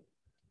suffering.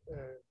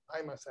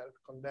 I myself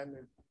condemn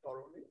it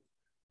thoroughly.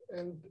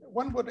 And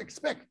one would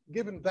expect,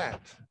 given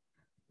that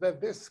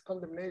this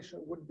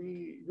condemnation would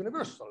be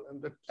universal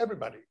and that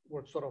everybody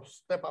would sort of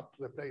step up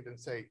to the plate and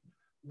say,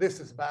 this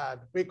is bad,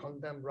 we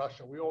condemn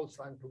Russia, we all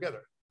stand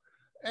together.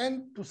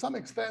 And to some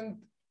extent,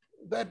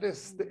 that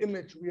is the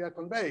image we are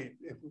conveyed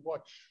if we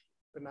watch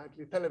the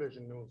nightly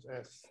television news,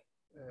 as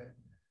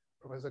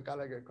Professor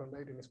Gallagher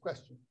conveyed in his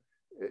question.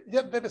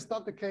 Yet that is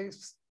not the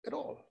case at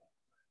all.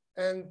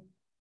 And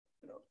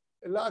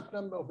a large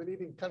number of the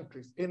leading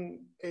countries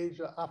in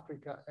Asia,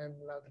 Africa, and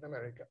Latin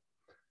America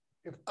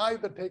have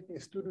either taken a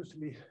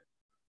studiously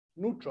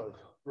neutral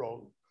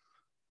role,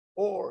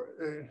 or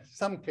in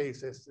some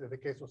cases, in the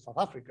case of South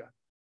Africa,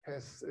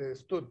 has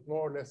stood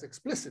more or less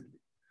explicitly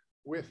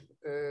with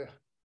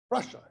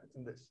Russia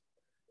in this.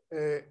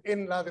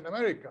 In Latin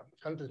America,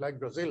 countries like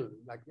Brazil,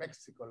 like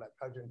Mexico, like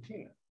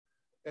Argentina,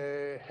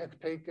 have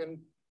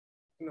taken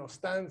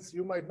stance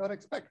you might not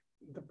expect.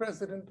 The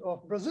president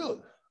of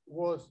Brazil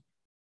was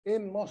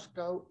in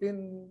Moscow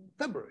in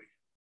February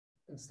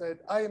and said,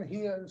 I am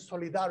here in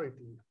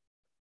solidarity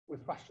with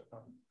Russia.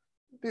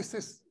 This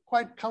is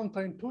quite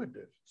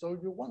counterintuitive. So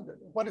you wonder,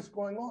 what is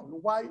going on?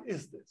 Why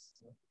is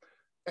this?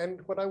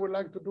 And what I would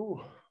like to do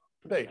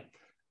today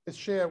is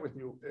share with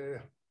you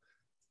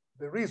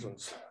the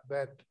reasons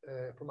that,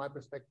 from my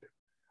perspective,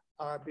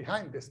 are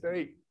behind this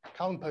very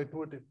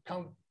counterintuitive,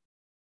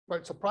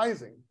 quite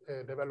surprising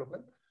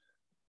development.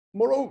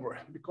 Moreover,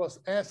 because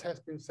as has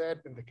been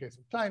said in the case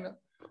of China,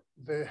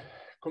 the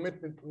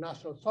commitment to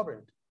national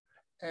sovereignty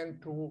and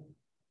to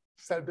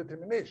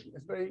self-determination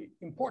is very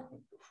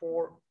important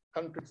for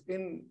countries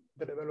in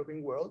the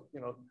developing world.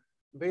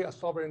 Their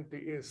sovereignty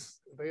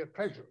is their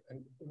treasure,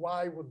 and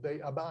why would they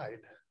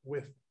abide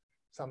with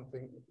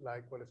something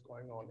like what is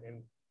going on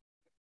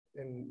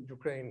in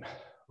Ukraine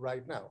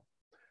right now?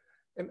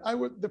 And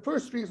the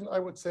first reason I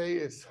would say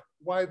is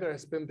why there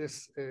has been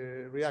this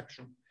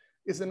reaction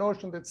is the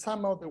notion that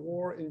somehow the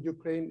war in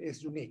Ukraine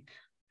is unique,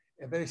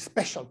 a very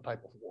special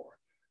type of war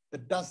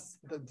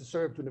that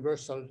deserves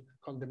universal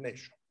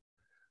condemnation.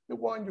 The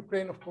war in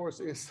Ukraine, of course,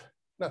 is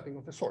nothing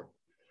of the sort.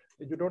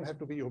 You don't have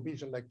to be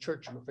Obedient like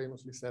Churchill, who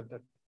famously said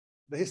that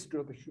the history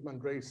of the human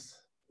race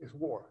is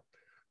war,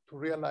 to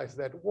realize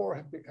that war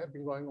have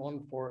been going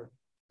on for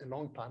a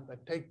long time,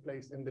 that take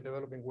place in the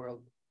developing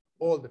world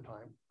all the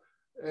time.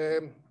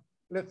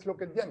 Let's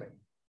look at Yemen,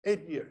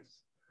 8 years,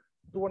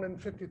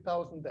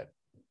 250,000 dead,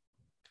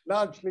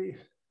 largely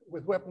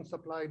with weapons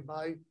supplied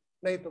by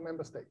NATO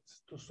member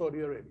states to Saudi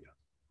Arabia.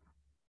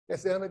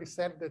 Has anybody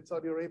said that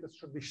Saudi Arabia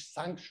should be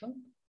sanctioned,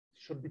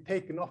 should be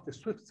taken off the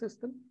SWIFT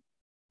system?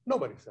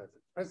 Nobody says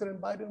it.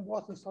 President Biden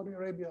was in Saudi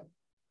Arabia,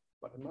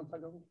 what, a month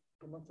ago,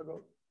 2 months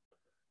ago?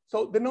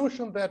 So the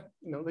notion that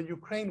the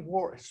Ukraine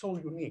war is so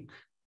unique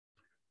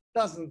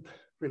doesn't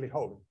really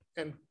hold.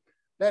 And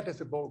that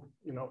has evoked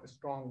a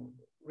strong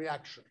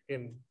reaction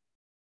in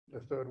the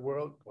third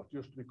world, what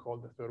used to be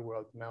called the third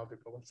world, now the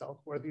global south,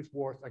 where these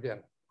wars,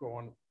 again, go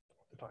on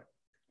all the time.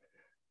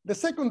 The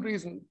second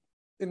reason,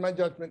 in my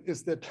judgment,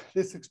 is that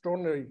this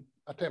extraordinary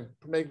attempt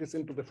to make this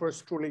into the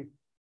first truly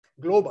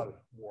global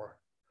war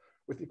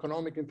with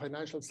economic and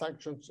financial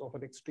sanctions of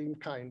an extreme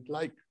kind,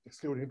 like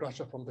excluding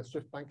Russia from the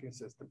SWIFT banking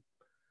system,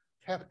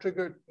 have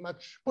triggered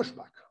much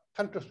pushback.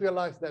 Countries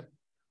realize that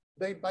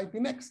they might be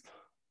next.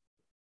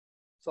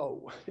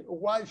 So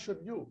why should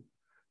you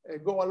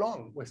go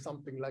along with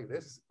something like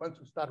this once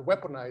you start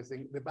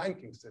weaponizing the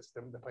banking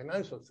system, the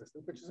financial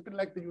system, which is a bit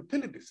like the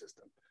utility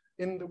system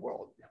in the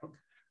world,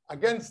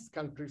 against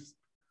countries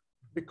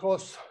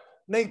because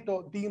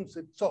NATO deems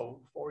it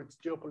so for its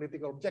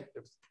geopolitical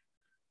objectives?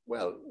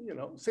 Well,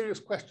 serious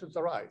questions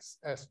arise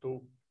as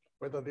to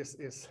whether this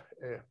is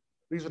a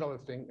reasonable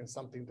thing and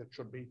something that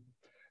should be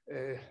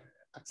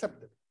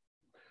accepted.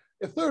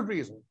 A third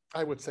reason,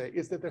 I would say,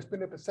 is that there's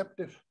been a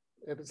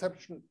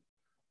perception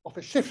of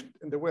a shift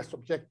in the West's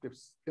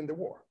objectives in the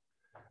war.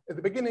 At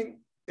the beginning,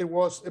 it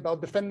was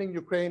about defending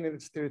Ukraine and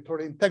its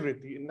territorial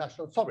integrity and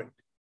national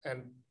sovereignty.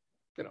 And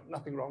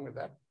nothing wrong with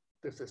that.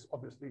 This is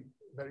obviously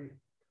a very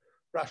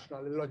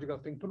rational and logical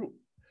thing to do.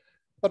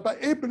 But by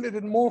April, it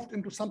had morphed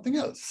into something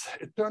else.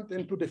 It turned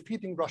into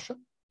defeating Russia,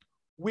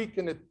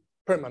 weaken it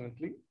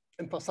permanently,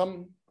 and for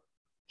some,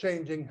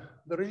 changing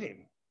the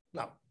regime.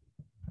 Now,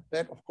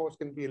 that, of course,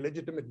 can be a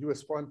legitimate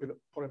US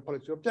foreign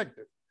policy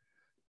objective.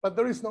 But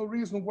there is no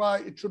reason why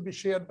it should be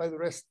shared by the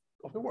rest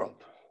of the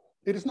world.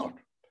 It is not.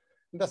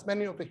 And thus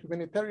many of the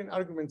humanitarian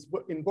arguments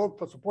invoked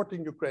for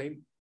supporting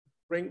Ukraine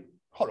ring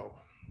hollow.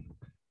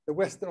 The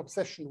Western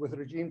obsession with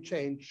regime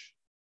change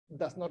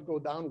does not go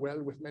down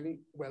well with many,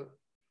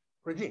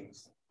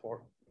 regimes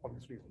for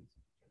obvious reasons.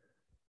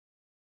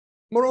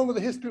 Moreover,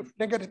 the history of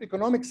negative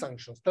economic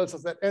sanctions tells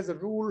us that as a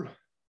rule,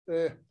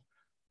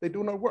 they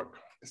do not work,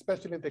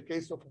 especially in the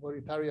case of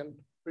authoritarian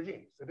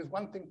regimes. It is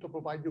one thing to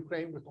provide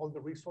Ukraine with all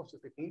the resources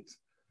it needs,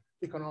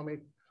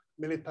 economic,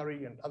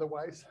 military, and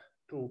otherwise,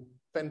 to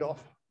fend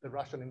off the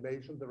Russian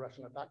invasion, the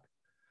Russian attack.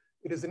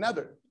 It is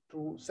another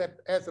to set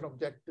as an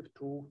objective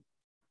to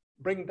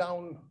bring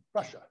down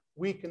Russia,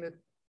 weaken it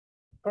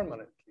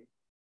permanently,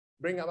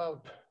 bring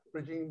about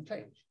regime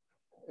change.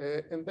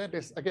 And that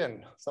is,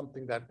 again,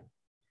 something that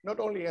not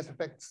only has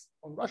effects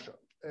on Russia,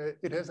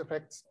 it has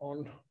effects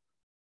on,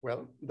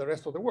 well, the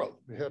rest of the world.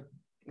 We heard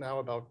now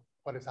about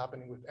what is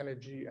happening with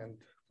energy and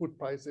food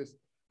prices,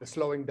 the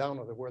slowing down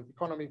of the world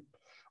economy.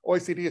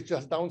 OECD has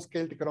just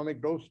downscaled economic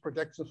growth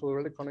projections for the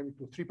world economy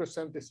to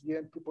 3% this year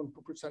and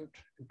 2.2%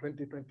 in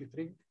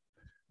 2023.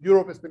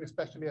 Europe has been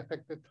especially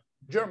affected.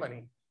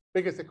 Germany,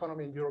 biggest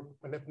economy in Europe,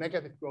 will have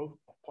negative growth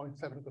of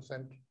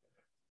 0.7%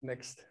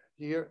 next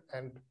year.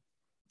 And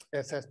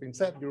as has been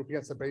said,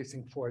 Europeans are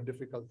bracing for a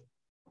difficult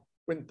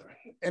winter.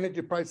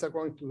 Energy prices are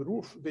going through the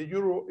roof. The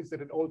euro is at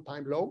an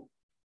all-time low,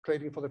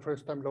 trading for the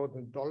first time lower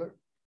than the dollar.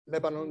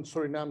 Lebanon,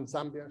 Suriname,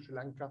 Zambia, Sri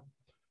Lanka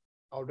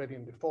already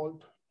in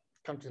default.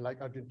 Countries like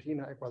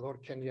Argentina, Ecuador,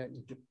 Kenya,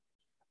 Egypt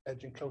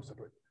edging closer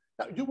to it.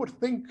 Now, you would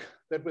think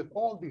that with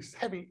all these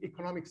heavy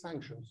economic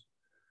sanctions,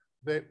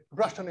 the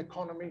Russian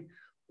economy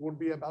would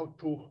be about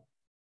to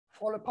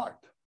fall apart.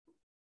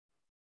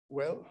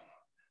 Well,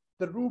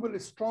 the ruble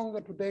is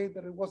stronger today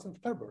than it was in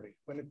February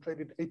when it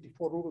traded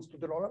 84 rubles to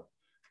the dollar.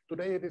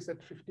 Today it is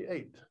at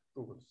 58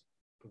 rubles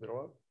to the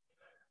dollar.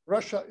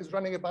 Russia is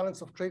running a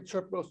balance of trade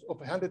surplus of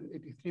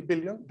 183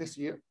 billion this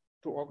year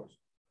to August,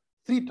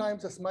 3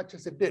 times as much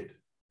as it did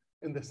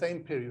in the same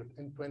period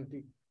in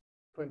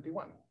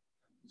 2021.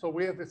 So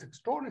we have this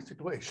extraordinary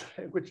situation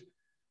in which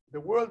the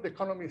world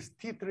economy is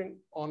teetering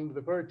on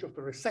the verge of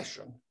a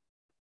recession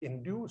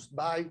induced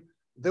by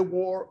the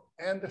war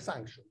and the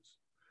sanctions.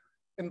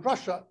 And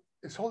Russia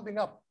is holding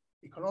up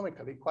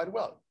economically quite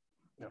well.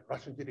 You know,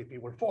 Russian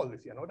GDP will fall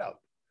this year, no doubt.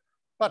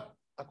 But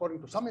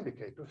according to some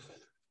indicators,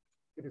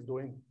 it is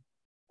doing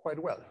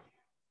quite well.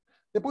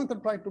 The point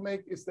I'm trying to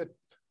make is that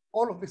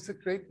all of this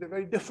creates a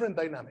very different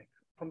dynamic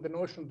from the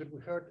notion that we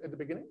heard at the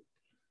beginning,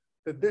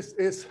 that this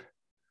is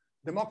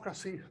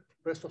democracy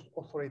versus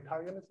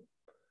authoritarianism,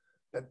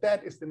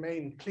 that is the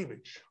main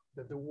cleavage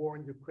that the war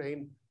in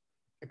Ukraine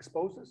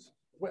exposes.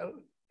 Well,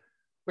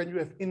 when you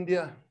have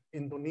India,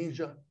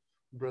 Indonesia,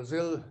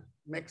 Brazil,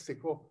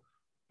 Mexico,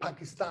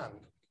 Pakistan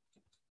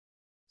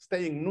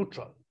staying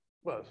neutral,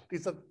 well,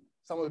 these are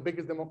some of the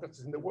biggest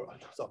democracies in the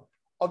world. So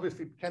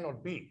obviously it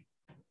cannot be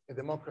a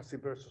democracy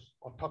versus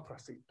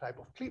autocracy type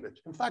of cleavage.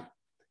 In fact,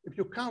 if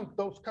you count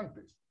those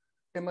countries,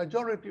 a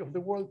majority of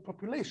the world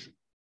population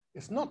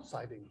is not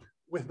siding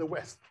with the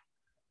West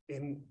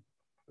in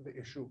the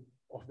issue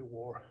of the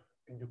war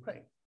in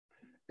Ukraine.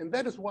 And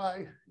that is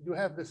why you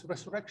have this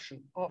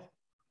resurrection of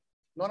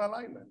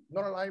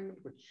non-alignment,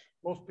 which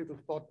most people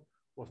thought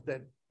was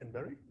dead and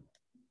buried.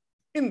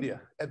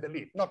 India at the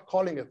lead, not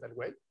calling it that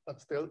way,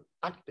 but still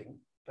acting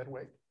that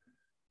way.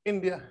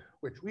 India,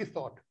 which we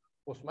thought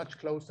was much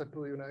closer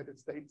to the United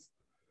States.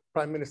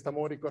 Prime Minister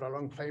Modi got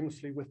along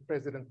famously with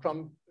President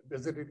Trump,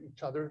 visited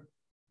each other.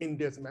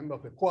 India is a member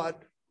of the Quad.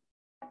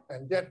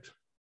 And yet,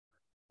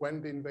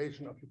 when the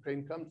invasion of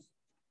Ukraine comes,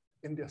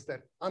 India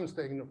said, I'm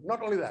staying,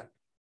 not only that,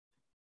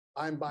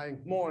 I'm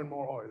buying more and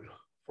more oil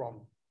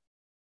from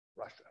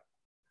Russia.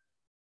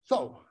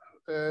 So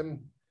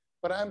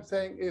what I'm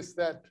saying is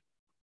that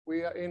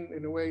we are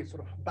in a way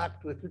sort of back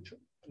to the future.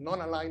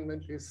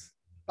 Non-alignment is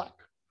back.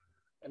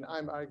 And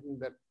I'm arguing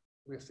that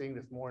we're seeing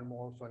this more and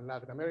more also in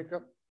Latin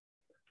America.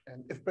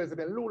 And if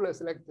President Lula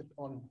is elected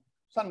on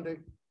Sunday,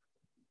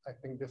 I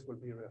think this will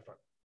be reaffirmed.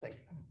 Thank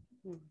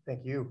you.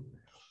 Thank you.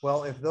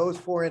 Well, if those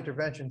 4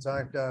 interventions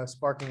aren't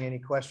sparking any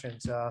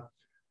questions,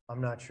 I'm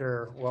not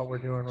sure what we're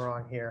doing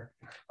wrong here.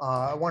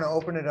 I want to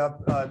open it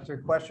up to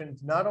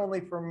questions, not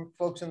only from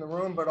folks in the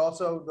room, but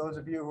also those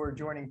of you who are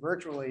joining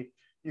virtually.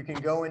 You can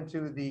go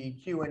into the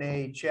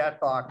Q&A chat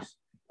box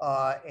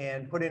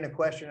and put in a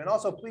question. And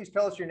also, please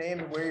tell us your name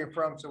and where you're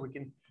from so we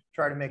can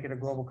try to make it a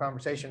global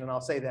conversation. And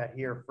I'll say that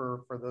here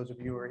for those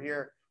of you who are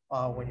here.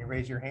 When you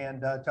raise your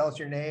hand, tell us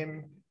your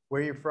name,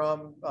 where you're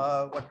from,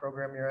 what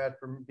program you're at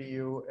from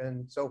BU,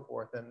 and so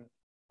forth. And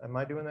am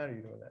I doing that or are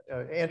you doing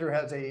that? Andrew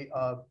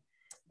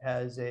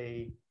has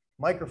a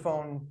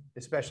microphone,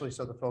 especially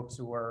so the folks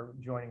who are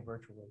joining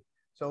virtually.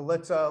 So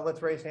let's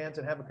raise hands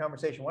and have a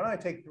conversation. Why don't I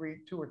take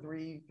 2 or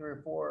 3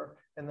 or 4,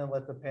 and then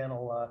let the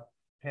panel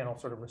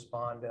sort of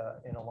respond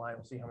in a line.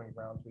 We'll see how many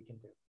rounds we can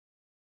do.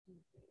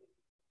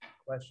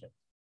 Question.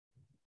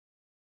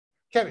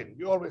 Kevin,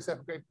 you always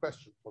have great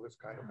questions for this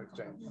kind of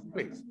exchange.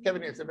 Please,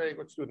 Kevin is a very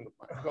good student of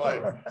mine. Go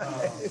ahead.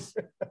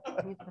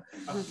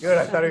 Good,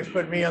 I thought he was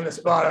putting me on the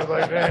spot. I was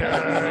like,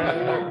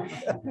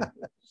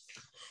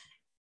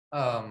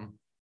 So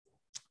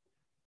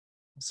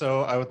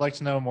I would like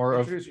to know more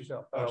of. Introduce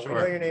yourself. Oh, We sure.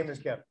 know your name is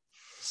Kevin.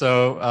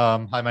 So,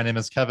 hi, my name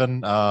is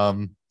Kevin.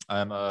 I'm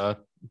a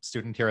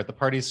student here at the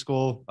Pardee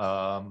School.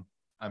 I'm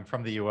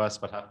from the US,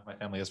 but half of my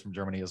family is from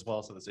Germany as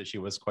well. So this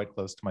issue was quite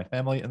close to my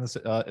family in this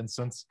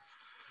instance.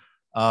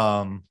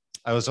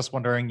 I was just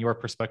wondering your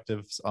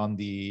perspectives on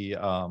the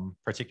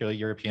particular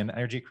European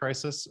energy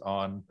crisis,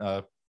 on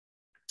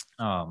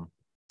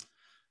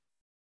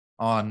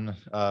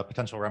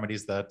potential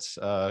remedies that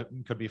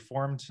could be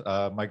formed.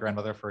 My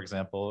grandmother, for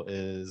example,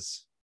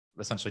 is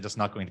essentially just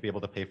not going to be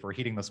able to pay for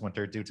heating this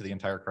winter due to the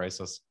entire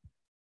crisis,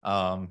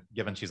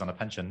 given she's on a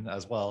pension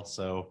as well.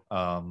 So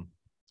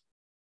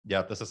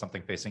yeah, this is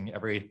something facing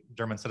every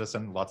German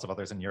citizen, lots of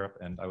others in Europe,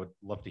 and I would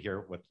love to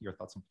hear what your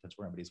thoughts on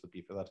potential remedies would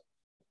be for that.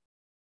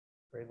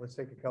 Great, let's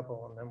take a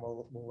couple and then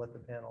we'll let the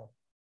panel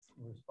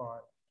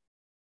respond.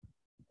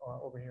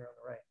 Over here on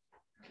the right.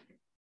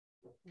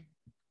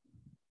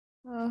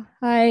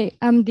 Hi,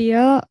 I'm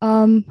Dia.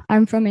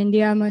 I'm from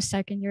India. I'm a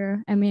second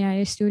year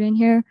MAIA student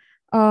here.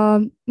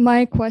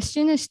 My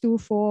question is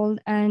twofold,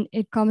 and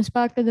it comes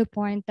back to the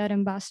point that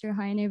Ambassador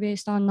Heine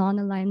based on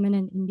non-alignment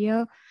in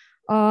India.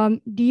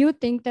 Do you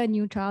think that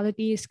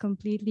neutrality is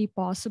completely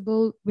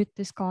possible with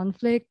this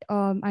conflict?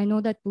 I know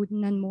that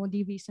Putin and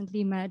Modi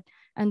recently met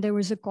and there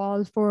was a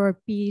call for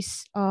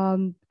peace,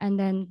 and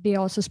then they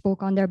also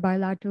spoke on their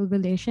bilateral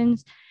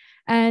relations.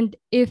 And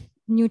if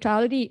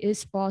neutrality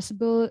is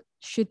possible,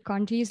 should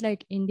countries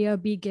like India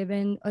be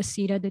given a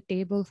seat at the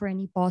table for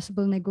any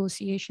possible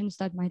negotiations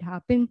that might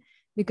happen,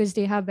 because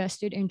they have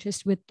vested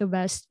interest with the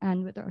West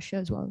and with Russia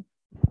as well?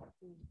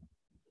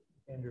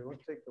 Andrew,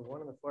 let's take the one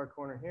in the far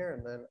corner here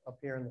and then up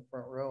here in the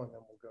front row, and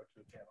then we'll go to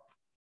the panel.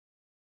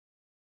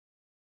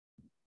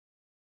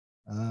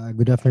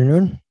 Good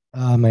afternoon.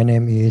 My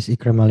name is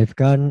Ikram Alif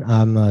Khan.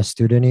 I'm a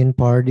student in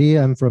Pardee.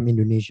 I'm from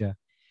Indonesia.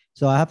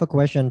 So I have a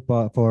question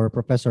for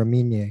Professor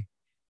Monnet.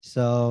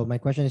 So my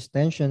question is,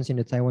 tensions in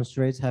the Taiwan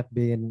Straits have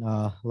been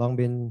long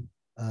been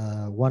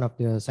one of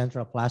the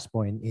central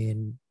flashpoints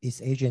in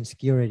East Asian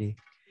security.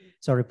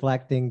 So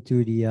reflecting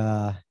to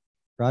the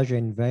Russian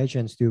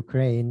invasions to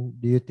Ukraine,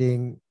 do you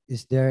think,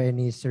 is there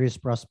any serious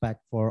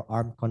prospect for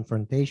armed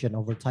confrontation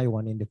over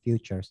Taiwan in the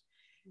futures?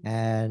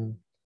 And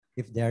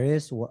if there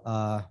is,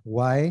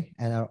 why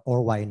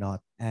or why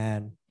not?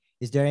 And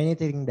is there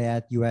anything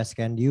that US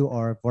can do,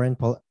 or foreign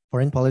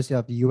policy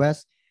of the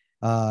US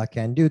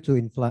can do to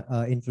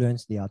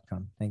influence the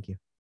outcome? Thank you.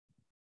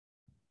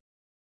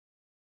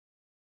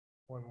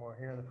 One more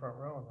here in the front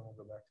row, and then we'll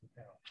go back to the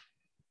panel.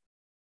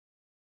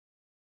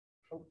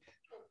 Oh.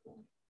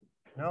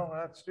 No,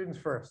 students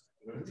first.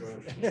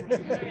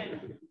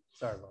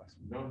 Sorry, boss.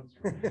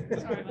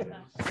 Sorry about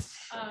that.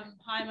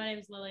 Hi, my name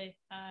is Lily.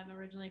 I'm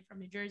originally from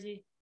New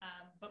Jersey,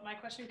 but my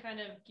question kind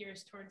of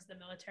gears towards the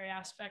military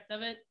aspect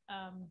of it.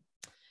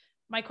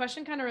 My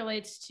question kind of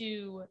relates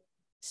to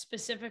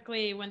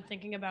specifically when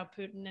thinking about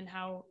Putin and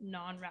how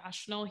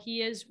non-rational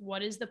he is.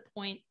 What is the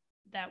point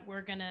that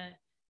we're going to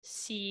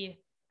see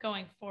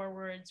going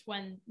forwards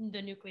when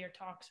the nuclear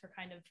talks are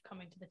kind of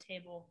coming to the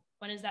table?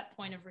 When is that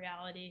point of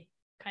reality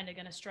kind of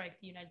going to strike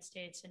the United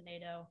States and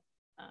NATO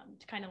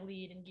to kind of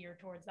lead and gear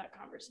towards that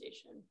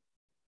conversation?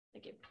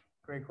 Thank you.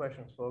 Great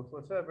questions, folks.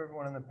 Let's have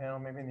everyone in the panel,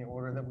 maybe in the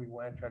order that we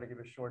went, try to give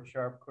a short,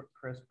 sharp, quick,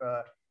 crisp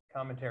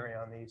commentary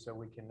on these, so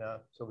we can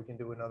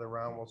do another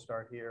round. We'll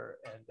start here,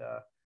 and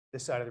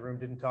this side of the room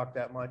didn't talk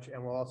that much,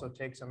 and we'll also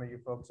take some of you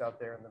folks out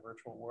there in the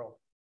virtual world.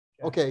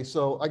 Okay,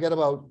 so I got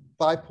about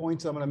 5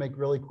 points I'm going to make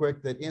really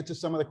quick that answer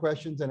some of the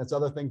questions, and it's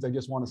other things I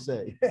just want to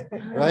say,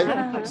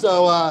 right?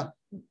 So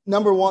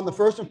number one, the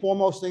first and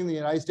foremost thing the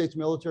United States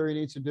military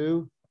needs to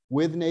do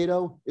with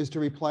NATO is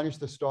to replenish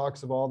the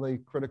stocks of all the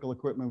critical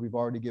equipment we've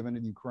already given to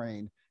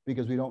Ukraine,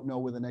 because we don't know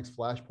where the next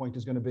flashpoint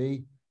is going to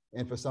be.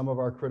 And for some of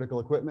our critical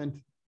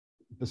equipment,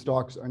 the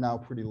stocks are now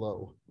pretty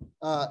low.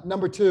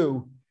 Number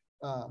two,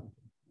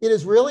 it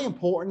is really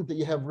important that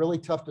you have really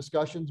tough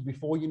discussions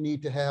before you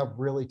need to have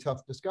really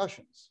tough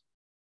discussions,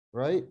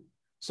 right?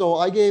 So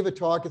I gave a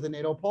talk at the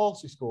NATO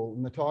Policy School,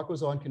 and the talk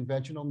was on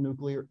conventional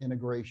nuclear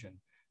integration.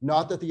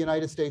 Not that the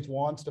United States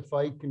wants to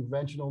fight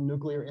conventional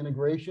nuclear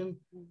integration,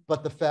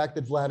 but the fact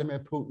that Vladimir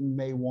Putin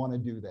may want to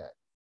do that.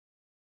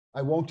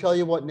 I won't tell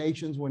you what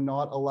nations were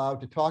not allowed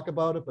to talk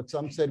about it, but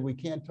some said we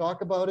can't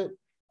talk about it.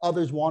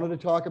 Others wanted to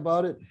talk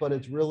about it, but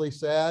it's really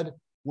sad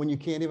when you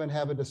can't even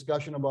have a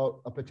discussion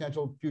about a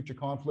potential future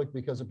conflict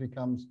because it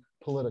becomes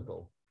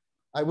political.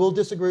 I will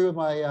disagree with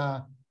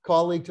my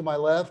colleague to my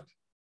left.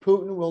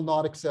 Putin will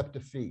not accept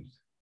defeat.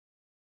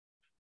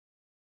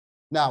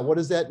 Now, what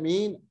does that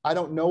mean? I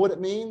don't know what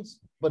it means,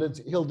 but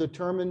he'll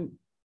determine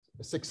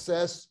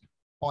success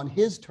on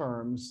his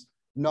terms,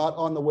 not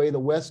on the way the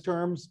West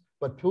terms,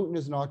 but Putin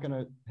is not going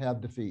to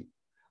have defeat.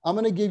 I'm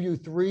going to give you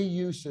 3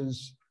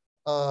 uses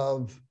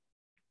of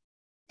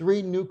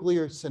 3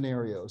 nuclear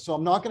scenarios. So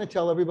I'm not going to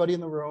tell everybody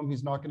in the room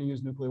he's not going to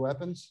use nuclear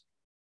weapons.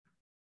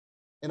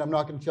 And I'm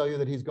not going to tell you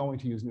that he's going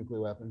to use nuclear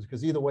weapons,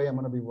 because either way I'm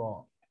going to be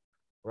wrong,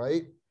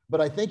 right?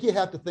 But I think you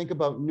have to think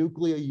about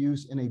nuclear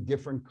use in a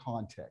different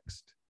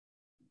context.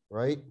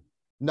 right?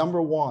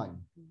 Number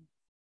one,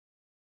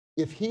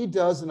 if he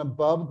does an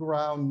above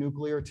ground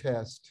nuclear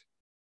test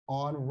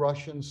on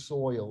Russian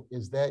soil,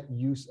 is that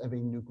use of a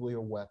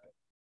nuclear weapon?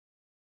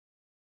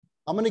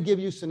 I'm going to give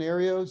you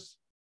scenarios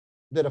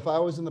that if I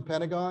was in the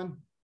Pentagon,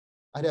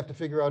 I'd have to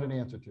figure out an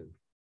answer to.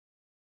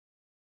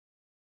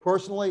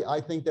 Personally,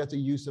 I think that's a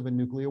use of a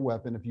nuclear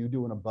weapon if you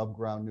do an above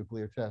ground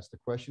nuclear test. The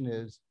question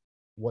is,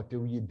 what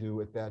do you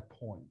do at that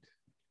point?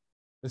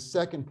 The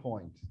second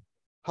point,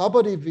 how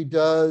about if he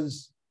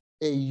does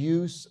a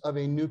use of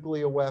a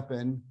nuclear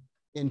weapon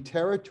in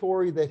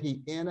territory that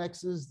he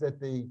annexes that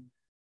the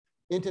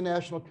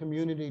international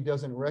community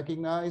doesn't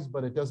recognize,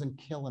 but it doesn't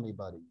kill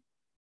anybody?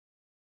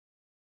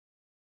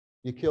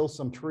 You kill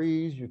some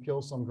trees, you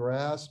kill some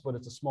grass, but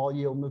it's a small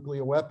yield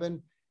nuclear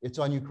weapon. It's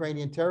on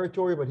Ukrainian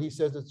territory, but he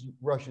says it's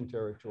Russian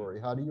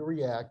territory. How do you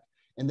react?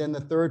 And then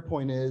the third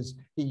point is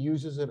he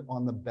uses it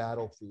on the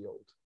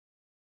battlefield.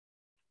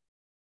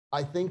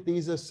 I think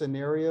these are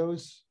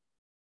scenarios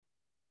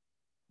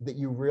that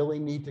you really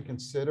need to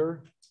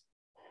consider.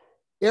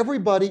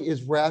 Everybody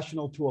is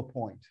rational to a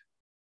point.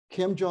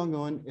 Kim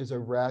Jong-un is a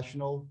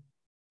rational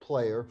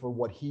player for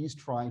what he's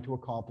trying to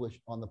accomplish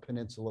on the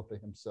peninsula for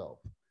himself.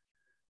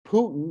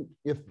 Putin,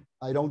 if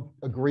I don't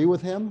agree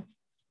with him,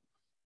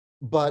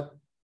 but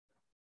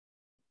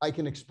I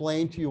can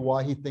explain to you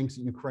why he thinks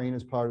that Ukraine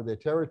is part of their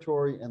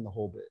territory and the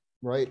whole bit,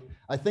 right?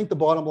 I think the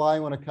bottom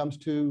line when it comes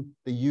to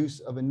the use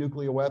of a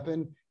nuclear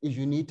weapon is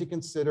you need to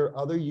consider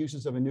other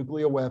uses of a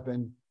nuclear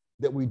weapon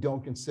that we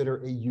don't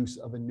consider a use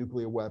of a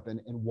nuclear weapon,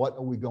 and what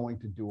are we going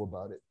to do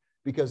about it?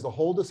 Because the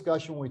whole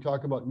discussion when we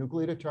talk about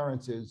nuclear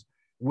deterrence is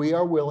we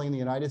are willing, the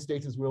United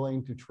States is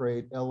willing to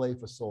trade LA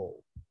for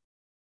Seoul.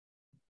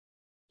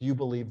 Do you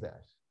believe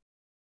that?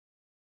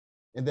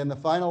 And then the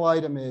final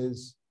item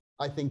is,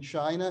 I think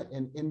China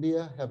and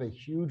India have a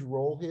huge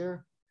role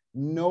here.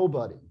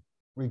 Nobody,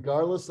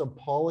 regardless of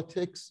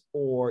politics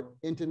or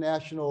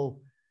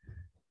international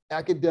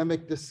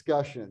academic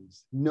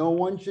discussions, no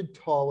one should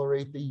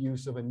tolerate the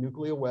use of a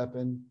nuclear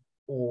weapon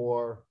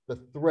or the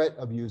threat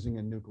of using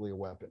a nuclear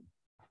weapon.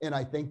 And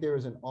I think there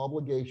is an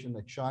obligation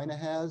that China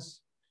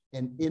has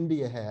and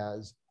India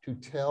has to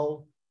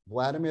tell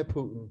Vladimir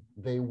Putin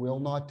they will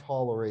not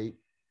tolerate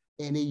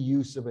any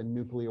use of a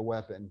nuclear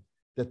weapon.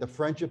 That the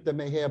friendship that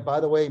may have, by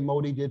the way,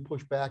 Modi did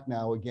push back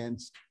now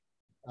against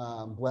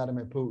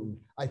Vladimir Putin.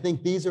 I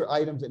think these are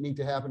items that need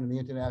to happen in the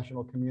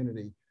international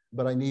community,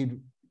 but I need,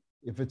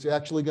 if it's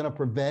actually going to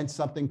prevent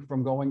something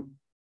from going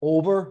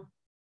over,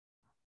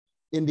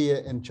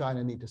 India and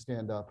China need to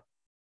stand up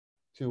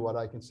to what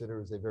I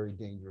consider is a very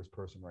dangerous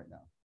person right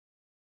now.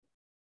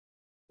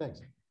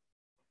 Thanks.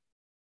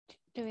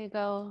 Do we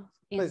go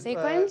in Please,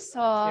 sequence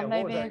or yeah,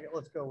 maybe?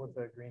 let's go with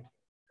the green.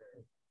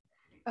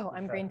 Oh,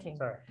 I'm green team.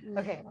 Sorry.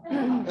 Okay.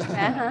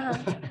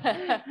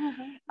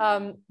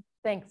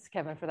 Thanks,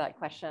 Kevin, for that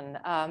question.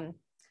 I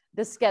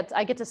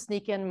get to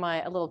sneak in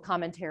a little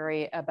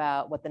commentary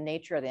about what the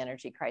nature of the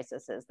energy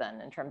crisis is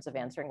then in terms of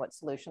answering what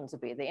solutions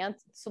would be. The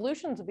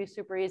solutions would be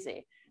super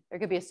easy. There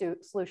could be a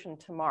solution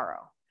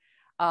tomorrow.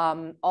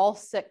 5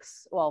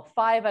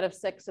 out of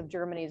 6 of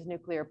Germany's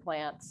nuclear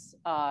plants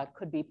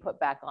could be put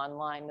back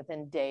online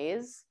within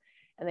days,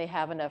 and they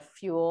have enough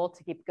fuel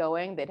to keep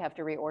going. They'd have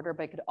to reorder,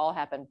 but it could all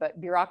happen. But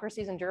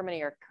bureaucracies in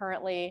Germany are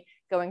currently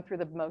going through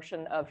the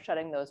motion of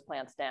shutting those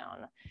plants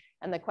down.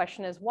 And the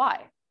question is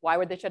why? Why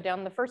would they shut down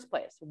in the first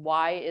place?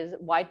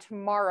 Why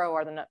tomorrow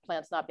are the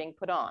plants not being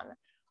put on?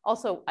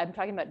 Also, I'm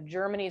talking about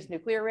Germany's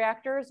nuclear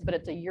reactors, but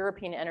it's a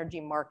European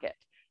energy market.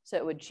 So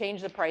it would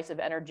change the price of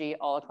energy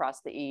all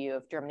across the EU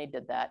if Germany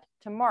did that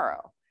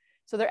tomorrow.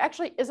 So there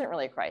actually isn't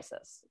really a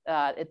crisis.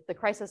 The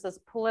crisis is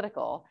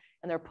political,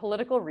 and there are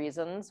political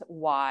reasons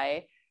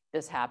why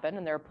this happened,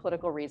 and there are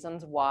political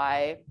reasons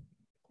why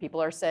people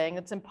are saying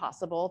it's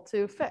impossible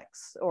to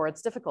fix or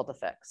it's difficult to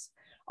fix.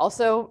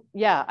 Also,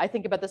 yeah, I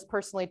think about this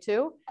personally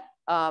too.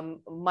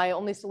 My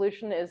only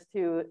solution is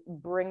to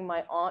bring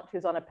my aunt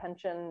who's on a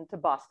pension to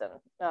Boston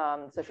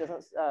so she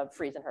doesn't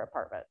freeze in her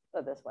apartment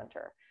this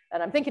winter.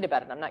 And I'm thinking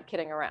about it, I'm not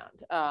kidding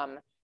around. I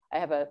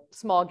have a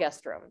small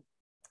guest room.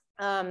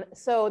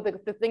 So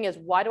the thing is,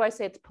 why do I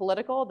say it's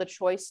political? The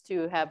choice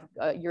to have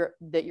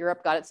that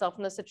Europe got itself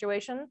in this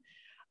situation.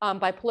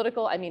 By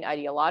political, I mean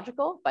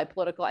ideological. By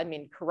political, I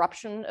mean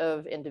corruption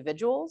of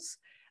individuals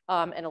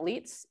and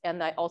elites.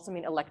 And I also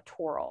mean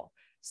electoral.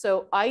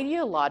 So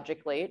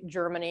ideologically,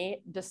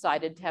 Germany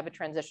decided to have a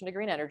transition to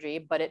green energy,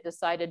 but it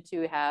decided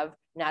to have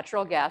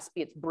natural gas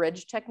be its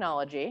bridge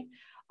technology.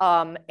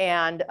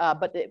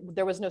 But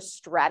there was no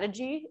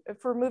strategy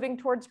for moving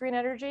towards green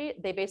energy.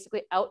 They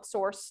basically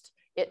outsourced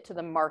it to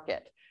the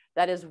market.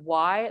 That is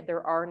why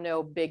there are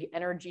no big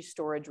energy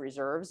storage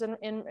reserves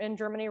in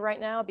Germany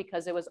right now,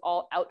 because it was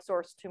all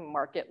outsourced to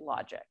market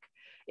logic.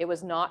 It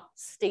was not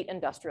state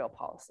industrial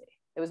policy.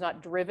 It was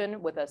not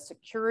driven with a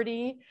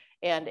security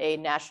and a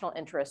national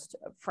interest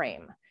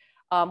frame.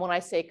 When I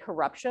say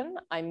corruption,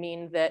 I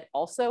mean that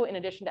also in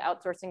addition to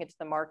outsourcing it to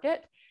the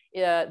market,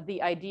 the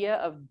idea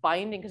of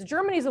binding, because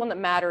Germany is the one that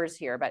matters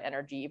here about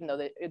energy, even though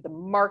the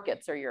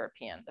markets are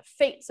European, the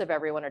fates of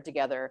everyone are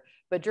together,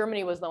 but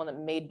Germany was the one that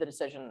made the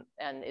decision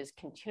and is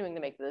continuing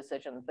to make the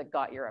decisions that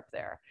got Europe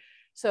there.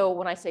 So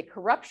when I say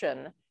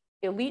corruption,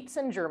 elites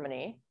in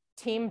Germany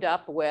teamed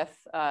up with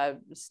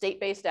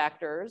state-based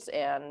actors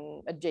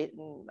and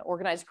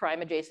organized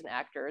crime adjacent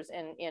actors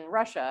in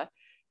Russia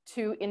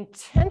to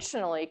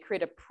intentionally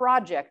create a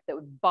project that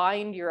would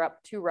bind Europe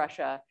to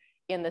Russia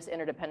in this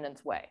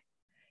interdependence way.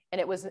 And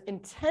it was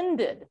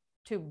intended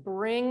to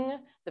bring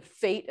the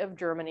fate of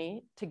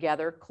Germany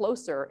together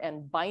closer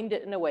and bind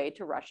it in a way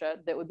to Russia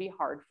that would be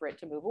hard for it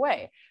to move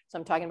away. So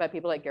I'm talking about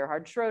people like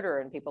Gerhard Schroeder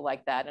and people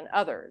like that and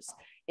others.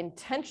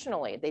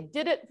 Intentionally, they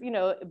did it,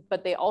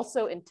 but they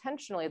also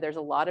intentionally, there's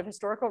a lot of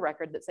historical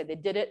record that say they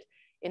did it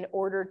in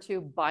order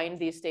to bind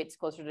these states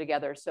closer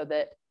together so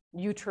that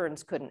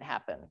U-turns couldn't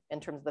happen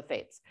in terms of the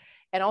fates.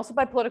 And also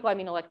by political, I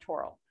mean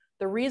electoral.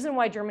 The reason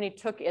why Germany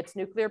took its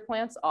nuclear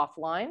plants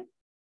offline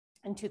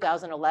in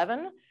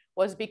 2011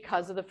 was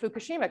because of the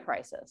Fukushima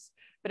crisis.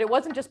 But it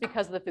wasn't just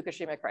because of the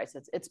Fukushima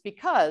crisis. It's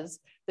because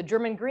the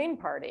German Green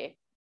Party,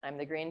 I'm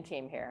the Green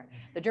team here,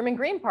 the German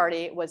Green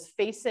Party was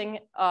facing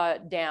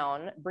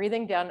down,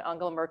 breathing down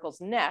Angela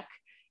Merkel's neck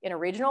in a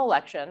regional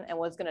election and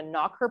was going to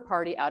knock her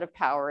party out of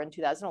power in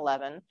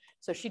 2011.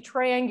 So she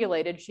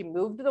triangulated, she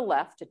moved to the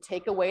left to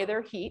take away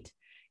their heat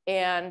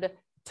and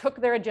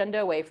took their agenda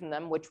away from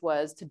them, which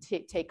was to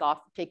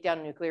take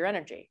down nuclear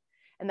energy.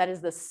 And that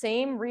is the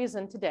same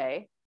reason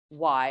today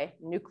why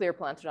nuclear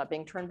plants are not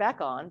being turned back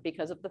on,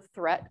 because of the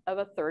threat of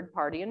a third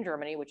party in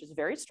Germany, which is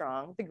very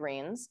strong, the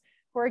Greens,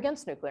 who are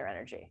against nuclear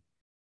energy.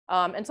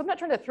 And so I'm not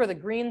trying to throw the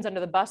Greens under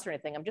the bus or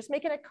anything. I'm just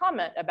making a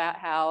comment about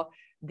how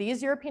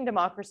these European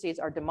democracies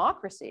are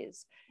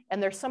democracies,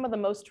 and they're some of the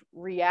most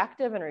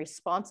reactive and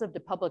responsive to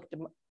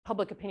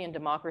public opinion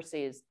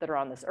democracies that are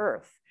on this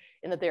earth,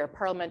 in that they are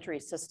parliamentary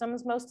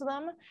systems, most of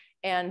them,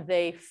 and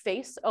they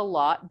face a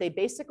lot. They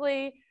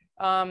basically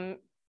are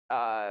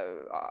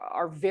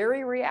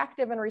very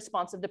reactive and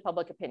responsive to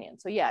public opinion.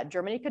 So yeah,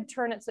 Germany could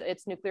turn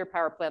its nuclear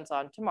power plants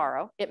on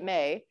tomorrow. It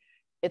may.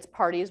 Its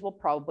parties will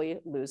probably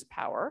lose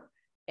power,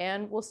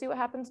 and we'll see what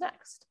happens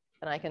next.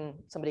 And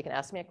somebody can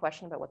ask me a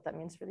question about what that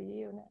means for the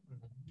EU now.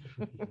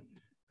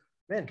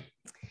 Min.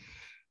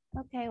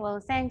 Okay, well,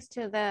 thanks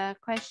to the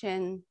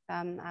question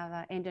from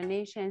our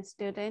Indonesian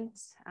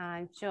students,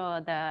 I'm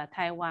sure the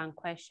Taiwan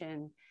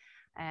question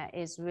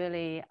is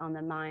really on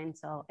the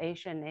minds of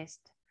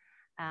Asianists.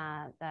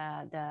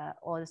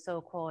 Or the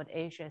so-called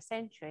Asia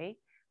century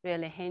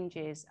really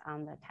hinges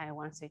on the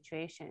Taiwan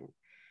situation.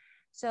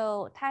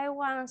 So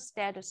Taiwan's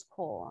status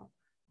quo,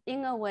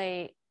 in a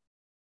way,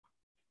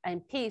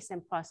 and peace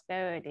and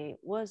prosperity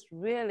was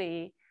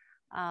really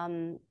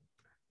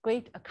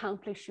great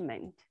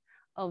accomplishment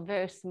of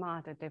very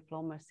smart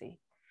diplomacy.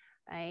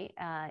 Right?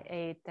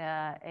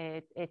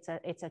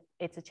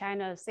 It's a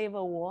China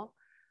civil war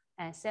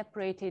and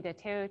separated the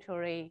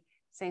territory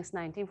since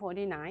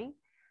 1949.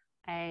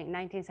 In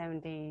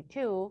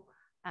 1972,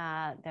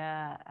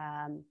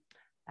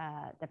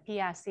 the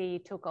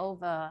PRC took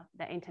over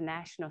the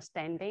international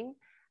standing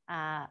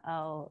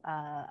of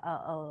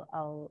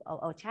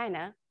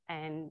China,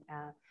 and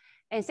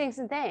since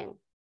then,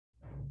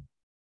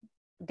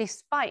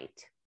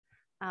 despite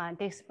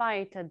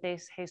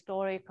these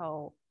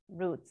historical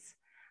roots,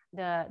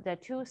 the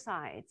two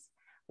sides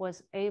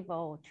was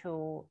able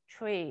to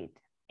trade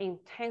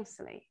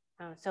intensely.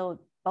 So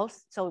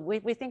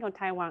we think of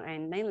Taiwan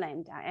and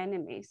mainland are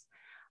enemies,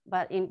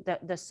 but in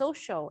the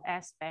social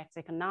aspects,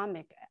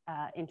 economic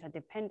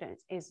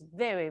interdependence is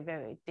very,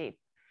 very deep.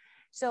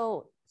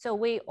 So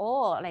we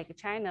all, like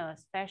China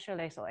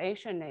specialists or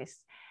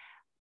Asianists,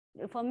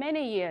 for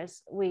many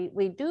years,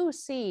 we do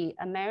see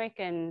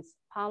Americans'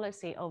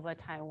 policy over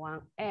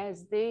Taiwan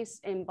as this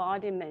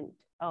embodiment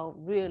of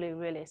really,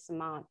 really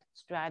smart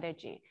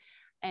strategy.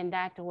 And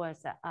that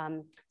was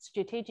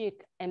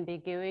strategic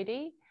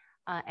ambiguity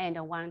and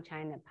a one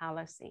China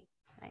policy,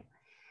 right?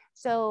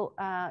 So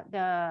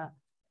the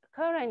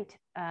current,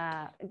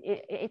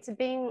 it's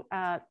been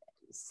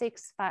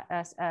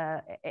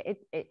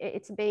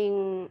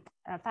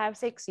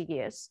 5-6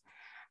 years.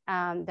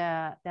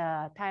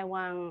 The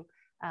Taiwan,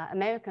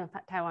 American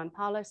Taiwan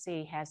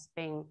policy has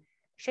been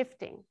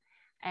shifting,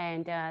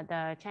 and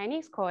the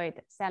Chinese call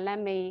it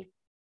salami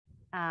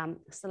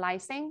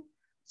slicing.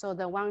 So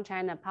the one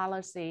China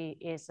policy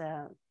is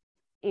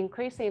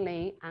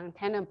increasingly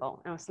untenable.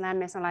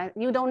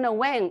 You don't know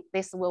when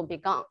this will be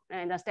gone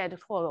and the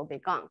status quo will be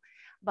gone.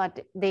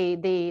 But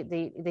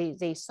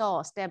they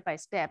saw step by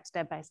step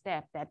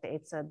that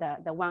it's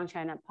the one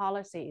China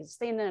policy is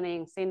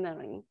signaling.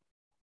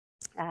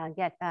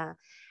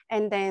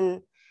 And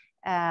then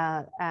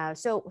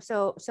so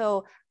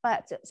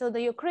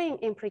the Ukraine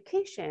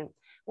implication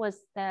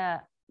was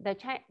the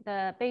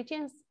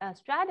Beijing's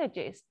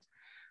strategists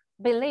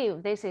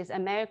believe this is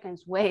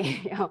Americans'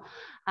 way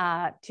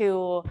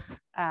to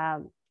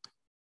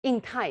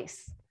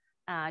entice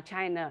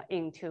China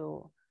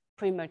into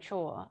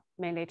premature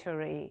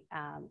military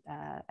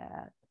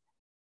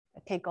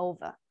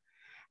takeover.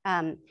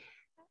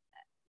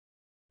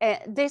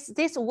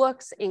 This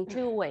works in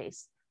two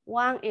ways.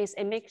 One is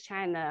it makes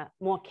China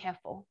more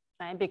careful,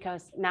 right?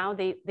 Because now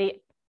they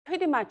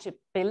pretty much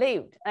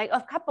believed, like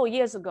a couple of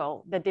years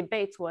ago, the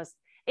debate was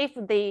if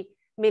the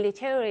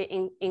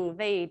military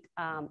invade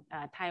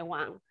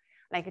Taiwan,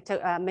 like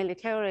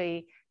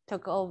military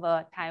take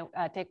over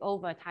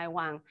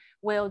Taiwan,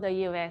 will the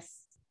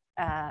US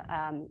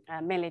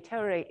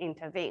military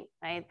intervene,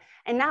 right?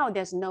 And now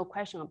there's no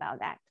question about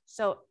that.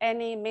 So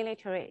any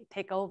military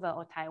takeover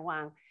of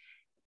Taiwan,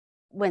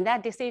 when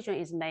that decision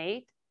is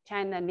made,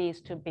 China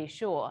needs to be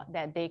sure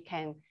that they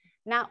can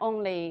not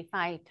only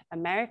fight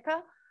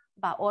America,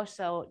 but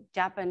also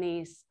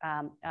Japanese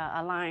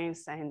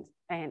alliance and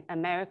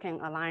American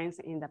alliance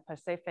in the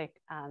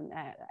Pacific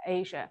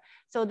Asia.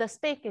 So the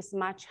stake is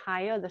much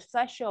higher. The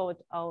threshold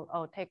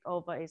of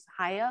takeover is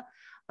higher,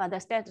 but the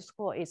status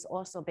quo is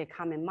also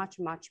becoming much,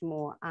 much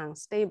more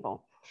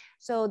unstable.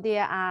 So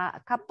there are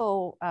a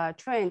couple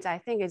trends I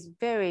think is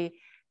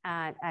very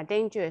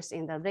dangerous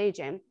in the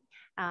region.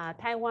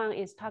 Taiwan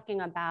is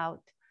talking about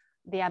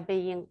they are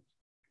being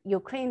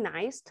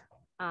Ukrainized.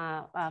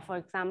 For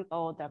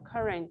example, the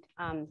current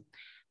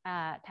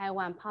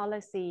Taiwan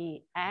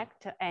Policy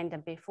Act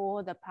and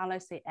before the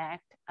Policy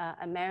Act,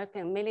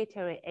 American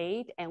military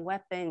aid and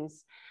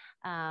weapons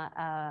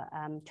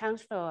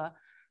transfer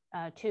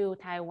to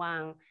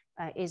Taiwan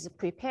is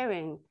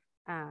preparing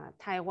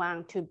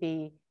Taiwan to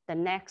be the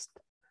next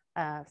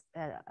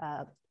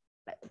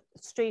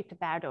street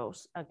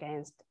battles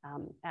against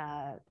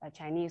a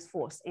Chinese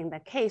force in the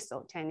case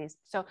of Chinese.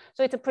 So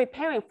it's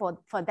preparing for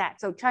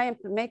that. So trying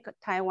to make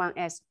Taiwan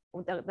as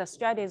the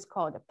strategy is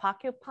called the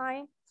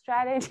Porcupine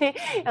strategy.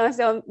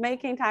 So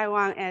making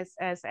Taiwan as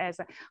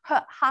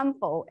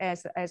harmful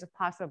as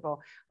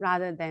possible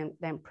rather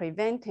than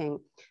preventing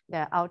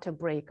the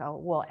outbreak of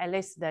war. At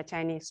least the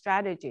Chinese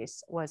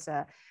strategies was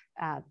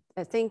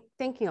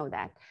thinking of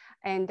that.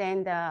 And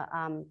then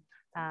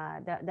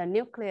the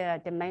nuclear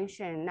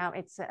dimension, now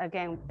it's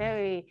again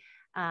very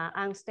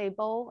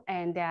unstable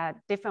and there are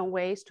different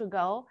ways to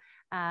go,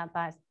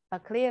 but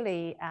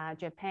clearly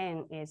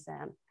Japan is,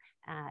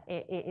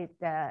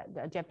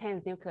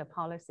 Japan's nuclear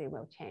policy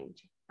will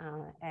change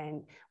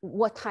and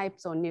what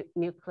types of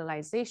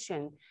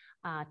nuclearization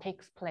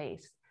takes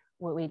place,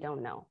 we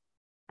don't know.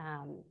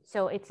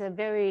 So it's a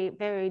very,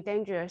 very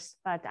dangerous,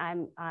 but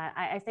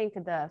I think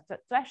the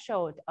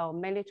threshold of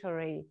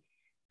military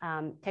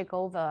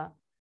takeover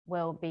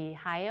will be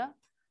higher.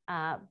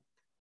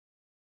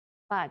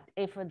 But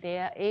if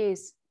there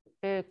is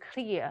very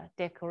clear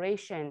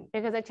declaration,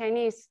 because the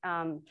Chinese,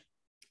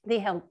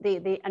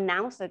 they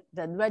announced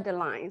the red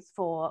lines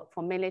for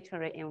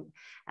military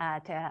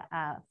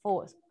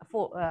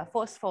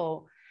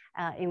forceful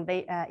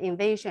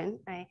invasion,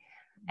 right?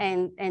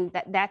 And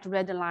that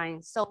red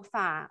line so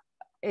far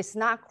is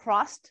not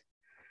crossed,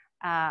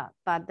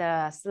 but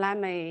the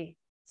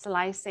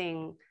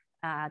slicing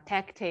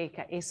tactic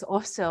is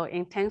also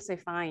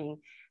intensifying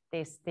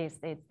this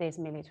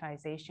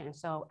militarization.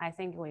 So I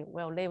think we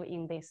will live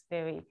in this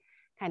very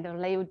kind of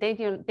live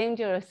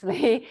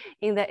dangerously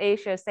in the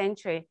Asia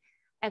century.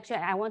 Actually,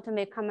 I want to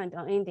make a comment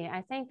on India.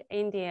 I think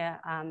India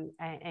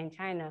and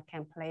China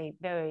can play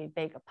very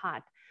big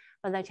part,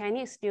 but the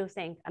Chinese still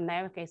think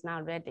America is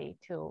not ready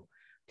to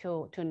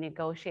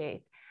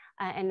negotiate.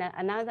 And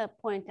another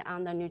point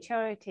on the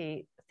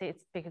neutrality,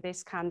 because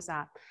this comes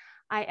up,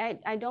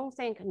 I don't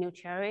think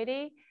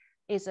neutrality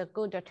is a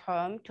good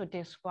term to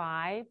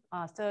describe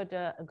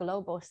third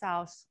global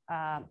South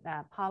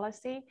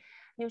policy.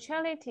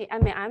 Neutrality, I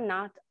mean, I'm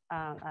not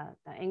an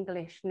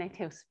English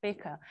native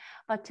speaker,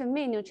 but to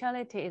me,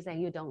 neutrality is that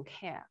you don't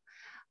care,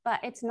 but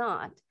it's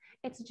not.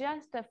 It's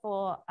just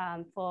for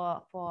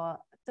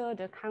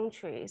third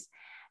countries.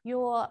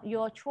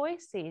 Your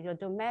choices,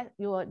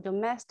 your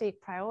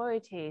domestic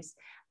priorities,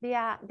 they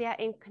are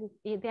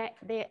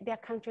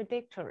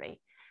contradictory.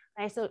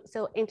 Right?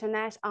 So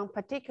international on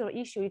particular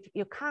issue,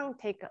 you can't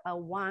take a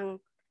one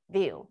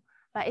view,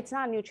 but it's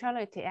not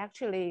neutrality.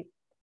 Actually,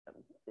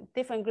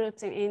 different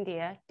groups in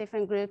India,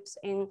 different groups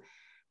in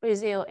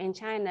Brazil, in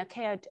China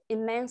cared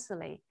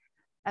immensely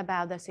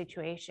about the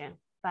situation.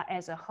 But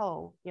as a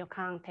whole, you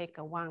can't take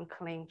a one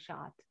clean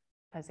shot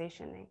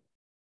positioning.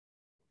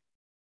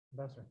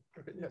 That's right.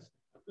 Okay, yes.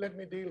 Let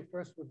me deal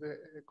first with the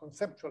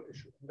conceptual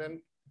issue.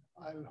 Then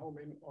I'll home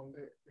in on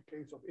the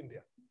case of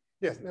India.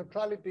 Yes,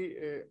 neutrality,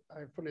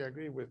 I fully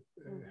agree with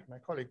my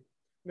colleague.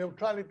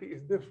 Neutrality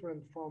is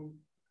different from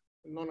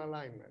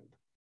non-alignment.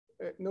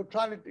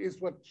 Neutrality is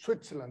what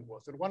Switzerland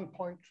was. At one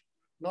point,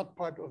 not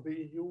part of the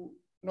EU,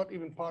 not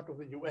even part of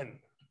the UN.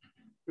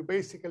 You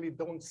basically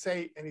don't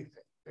say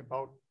anything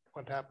about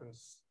what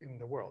happens in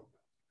the world.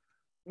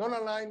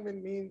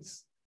 Non-alignment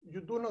means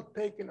you do not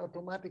take an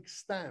automatic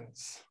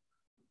stance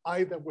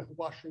either with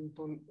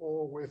Washington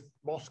or with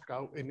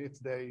Moscow in its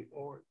day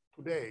or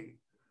today,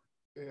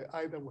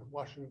 either with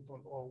Washington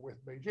or with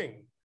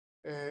Beijing.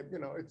 You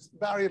know, it's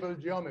variable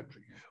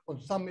geometry. On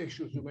some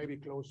issues, you may be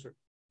closer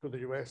to the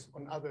US.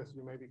 On others,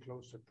 you may be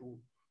closer to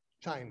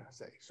China,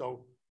 say.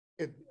 So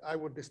I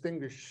would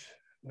distinguish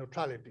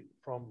neutrality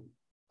from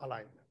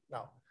alignment.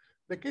 Now,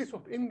 the case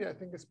of India, I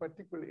think, is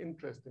particularly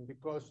interesting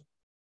because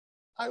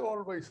I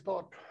always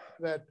thought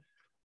that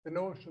the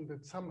notion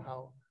that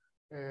somehow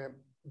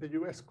the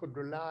US could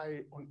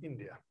rely on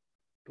India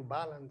to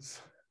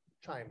balance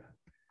China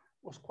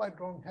was quite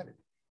wrong-headed.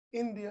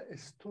 India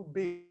is too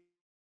big.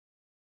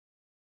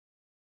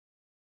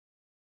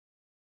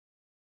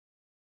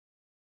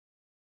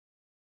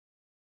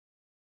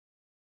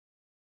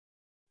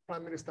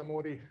 Prime Minister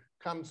Modi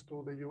comes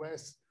to the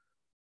US,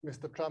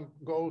 Mr. Trump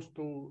goes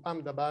to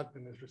Ahmedabad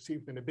and is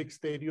received in a big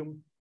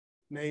stadium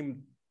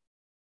named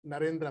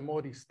Narendra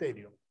Modi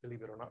Stadium,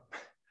 believe it or not.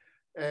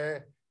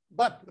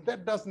 But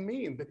that doesn't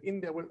mean that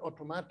India will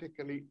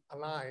automatically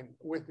align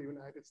with the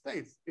United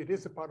States. It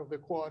is a part of the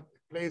Quad,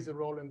 it plays a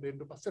role in the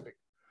Indo-Pacific.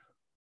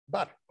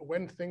 But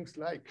when things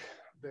like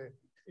the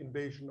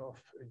invasion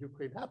of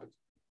Ukraine happens,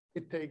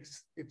 it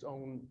takes its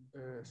own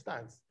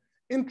stance.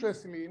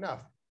 Interestingly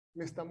enough,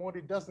 Mr.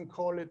 Modi doesn't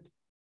call it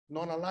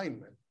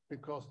non-alignment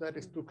because that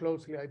is too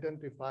closely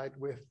identified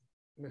with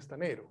Mr.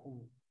 Nehru,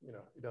 whom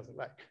he doesn't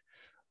like.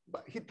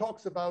 But he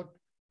talks about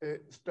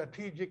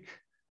strategic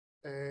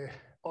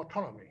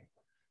autonomy,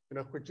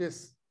 which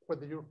is what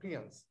the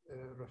Europeans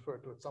refer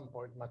to at some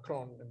point.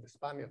 Macron and the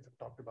Spaniards have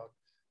talked about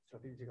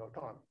strategic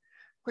autonomy,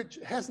 which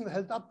hasn't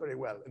held up very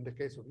well in the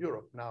case of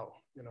Europe now,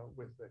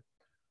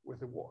 with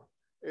the war.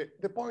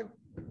 The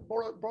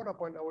broader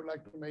point I would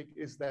like to make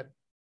is that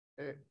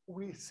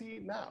we see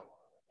now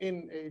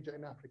in Asia,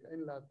 in Africa,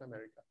 in Latin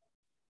America,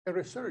 a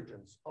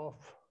resurgence of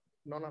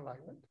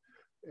non-alignment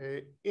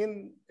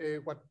in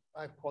what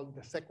I've called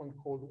the second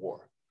Cold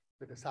War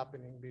that is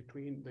happening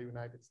between the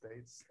United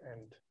States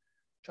and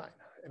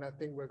China. And I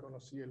think we're going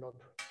to see a lot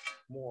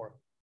more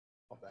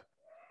of that.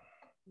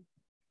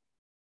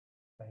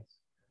 Thanks.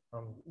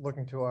 I'm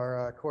looking to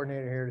our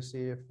coordinator here to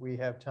see if we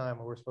have time.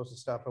 We're supposed to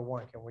stop at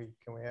 1. Can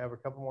we have a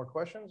couple more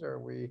questions, or are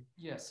we?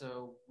 Yeah,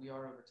 so we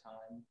are over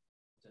time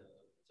to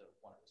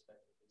want to respect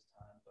this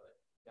time, but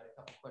got a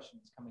couple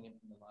questions coming in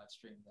from the live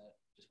stream that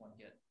just want to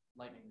get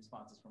lightning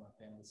responses from our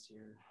panelists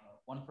here.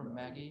 One from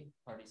Maggie,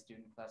 Pardee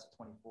student, class of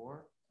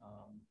 24.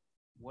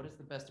 What is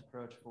the best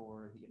approach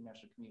for the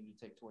international community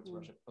to take towards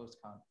Russia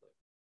post-conflict?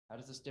 How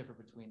does this differ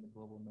between the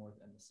global north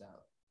and the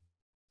south?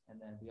 And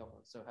then we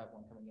also have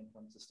one coming in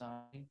from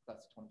Sistani,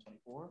 class of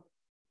 2024.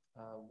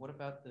 What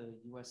about the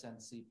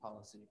USNC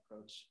policy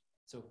approach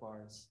so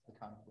far as the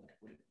conflict?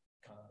 Would it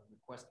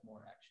request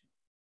more action?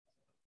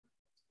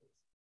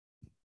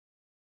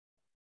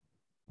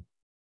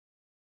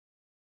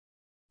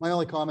 My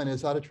only comment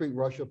is how to treat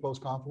Russia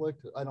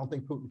post-conflict. I don't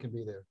think Putin can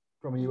be there.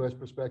 From a U.S.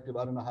 perspective,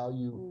 I don't know how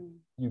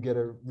you get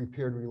a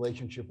repaired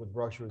relationship with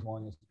Russia as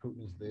long as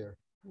Putin is there,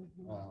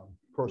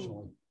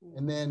 personally.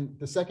 And then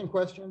the second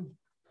question,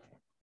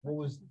 what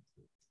was,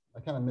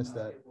 I kind of missed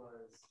that. It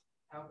was,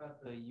 how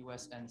about the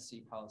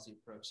USNC policy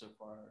approach so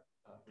far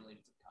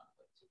related to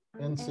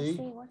the conflict?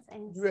 NC? What's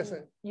NC?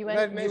 USA, UN,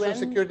 United Nations UN,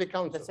 Security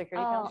Council. The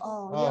Security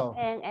Council. Oh.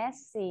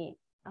 UNSC.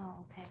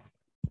 Oh, okay.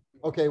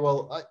 Okay,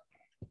 well,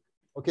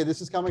 okay,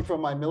 this is coming from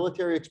my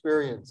military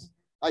experience.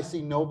 I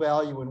see no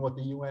value in what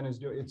the UN is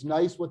doing. It's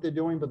nice what they're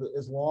doing, but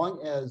as long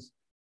as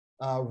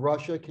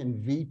Russia can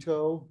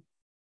veto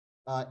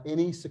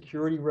any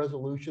security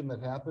resolution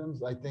that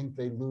happens, I think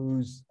they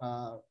lose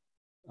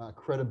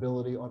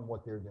credibility on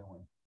what they're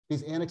doing.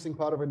 He's annexing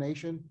part of a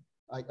nation.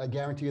 I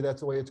guarantee you that's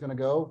the way it's going to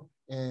go.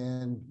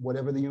 And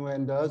whatever the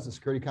UN does, the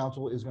Security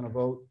Council is going to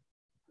vote,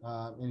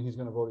 and he's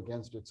going to vote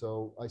against it.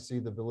 So I see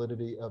the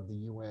validity of the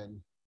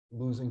UN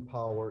losing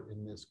power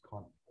in this,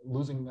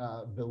 losing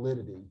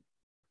validity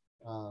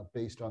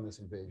based on this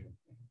invasion.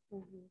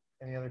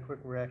 Any other quick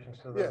reactions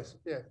to this?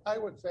 Yes. I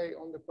would say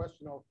on the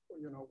question of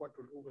what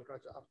to do with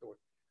Russia afterward,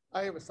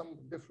 I have a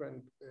somewhat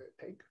different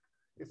take.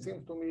 It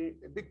seems to me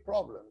a big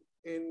problem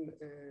in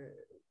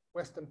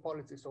Western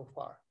policy so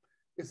far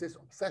is this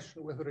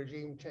obsession with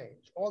regime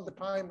change. All the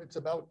time it's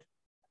about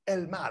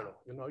el malo,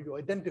 you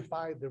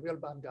identify the real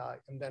bad guy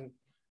and then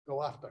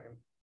go after him.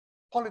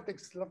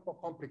 Politics is a lot more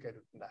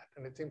complicated than that.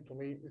 And it seems to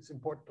me it's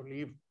important to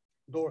leave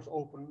doors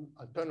open,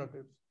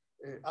 alternatives.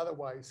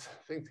 Otherwise,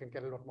 things can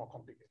get a lot more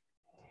complicated.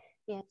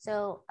 Yeah,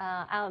 so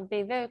I'll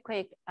be very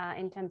quick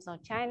in terms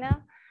of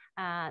China.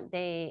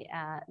 They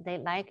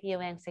like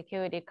UN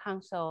Security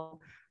Council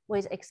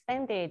with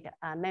expanded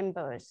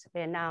members.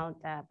 They're now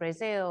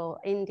Brazil,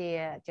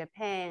 India,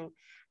 Japan.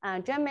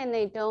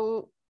 Germany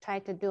don't try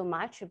to do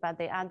much, but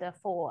the other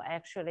 4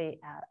 actually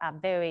are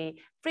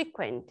very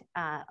frequent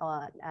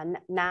or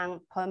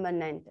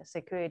non-permanent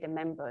security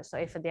members. So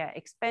if they are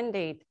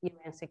expanded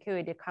UN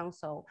Security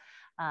Council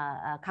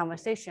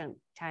conversation,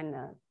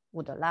 China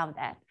would allow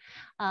that.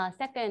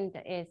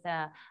 Second is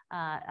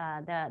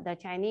the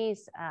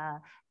Chinese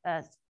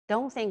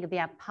don't think they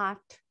are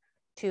part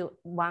to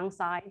one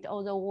side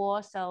of the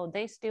war, so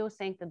they still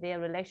think that their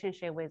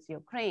relationship with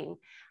Ukraine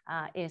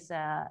is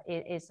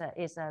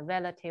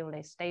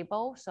relatively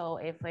stable. So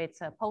if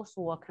it's a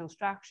post-war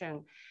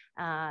construction,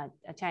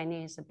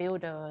 Chinese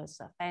builders,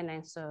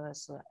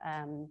 financiers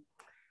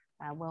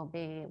will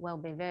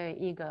be very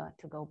eager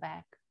to go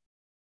back.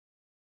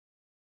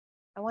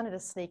 I wanted to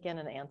sneak in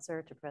an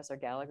answer to Professor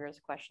Gallagher's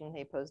question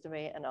he posed to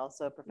me, and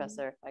also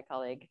Professor, my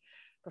colleague,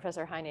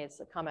 Professor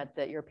Heine's comment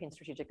that European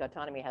strategic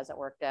autonomy hasn't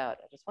worked out.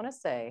 I just want to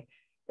say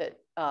that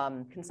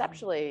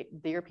conceptually,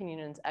 the European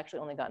Union's actually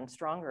only gotten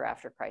stronger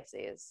after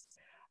crises,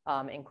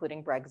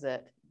 including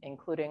Brexit,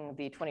 including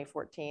the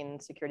 2014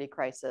 security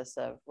crisis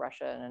of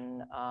Russia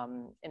and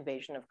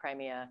invasion of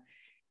Crimea.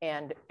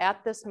 And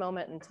at this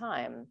moment in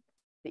time,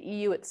 the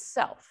EU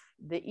itself,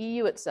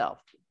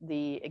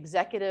 the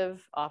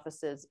executive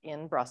offices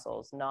in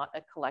Brussels, not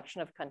a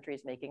collection of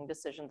countries making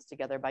decisions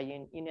together by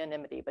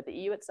unanimity, but the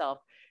EU itself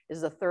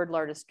is the third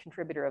largest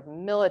contributor of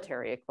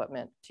military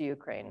equipment to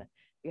Ukraine,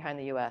 behind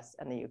the US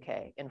and the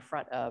UK, in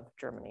front of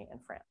Germany and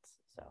France.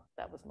 So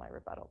that was my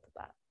rebuttal to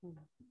that.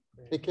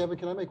 Hey, Kevin,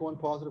 can I make one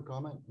positive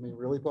comment? I mean,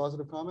 really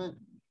positive comment.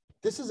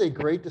 This is a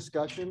great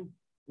discussion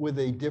with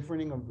a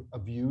differing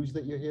of views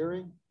that you're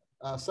hearing.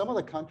 Some of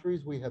the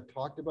countries we have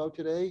talked about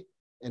today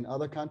and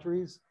other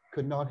countries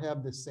could not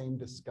have the same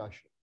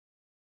discussion.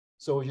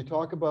 So as you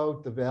talk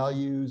about the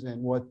values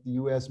and what the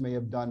US may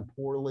have done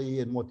poorly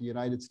and what the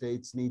United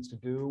States needs to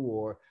do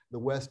or the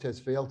West has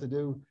failed to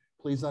do,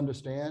 please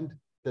understand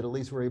that at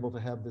least we're able to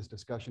have this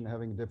discussion,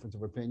 having a difference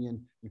of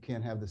opinion. You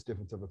can't have this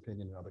difference of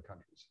opinion in other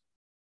countries.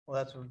 Well,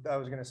 that's what I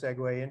was going to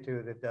segue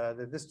into,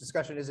 that this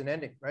discussion isn't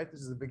ending, right?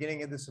 This is the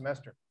beginning of the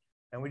semester.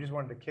 And we just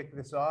wanted to kick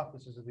this off.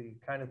 This is the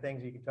kind of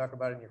things you can talk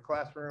about in your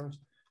classrooms,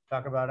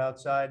 talk about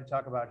outside,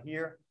 talk about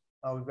here.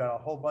 We've got a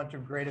whole bunch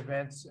of great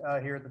events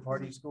here at the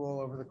Pardee School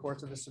over the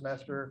course of the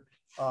semester.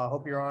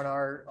 Hope you're on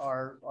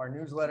our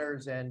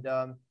newsletters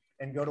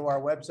and go to our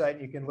website.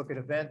 You can look at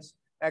events.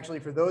 Actually,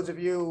 for those of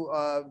you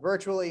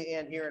virtually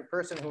and here in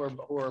person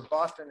who are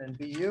Boston and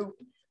BU,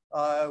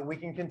 we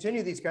can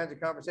continue these kinds of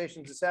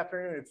conversations this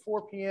afternoon at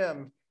 4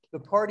 p.m. The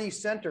Pardee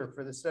Center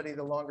for the Study of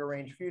the Longer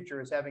Range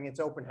Future is having its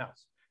open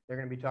house. They're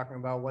going to be talking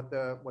about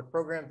what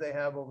programs they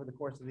have over the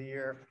course of the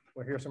year.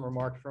 We'll hear some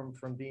remarks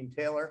from Dean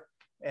Taylor,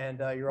 and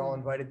you're all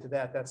invited to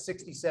that. That's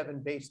 67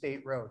 Bay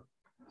State Road.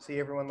 See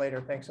everyone later.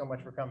 Thanks so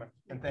much for coming,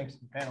 and thanks to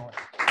the panelists.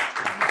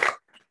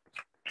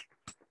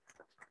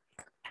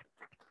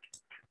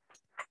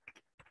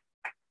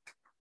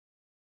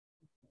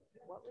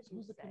 What would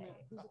you say?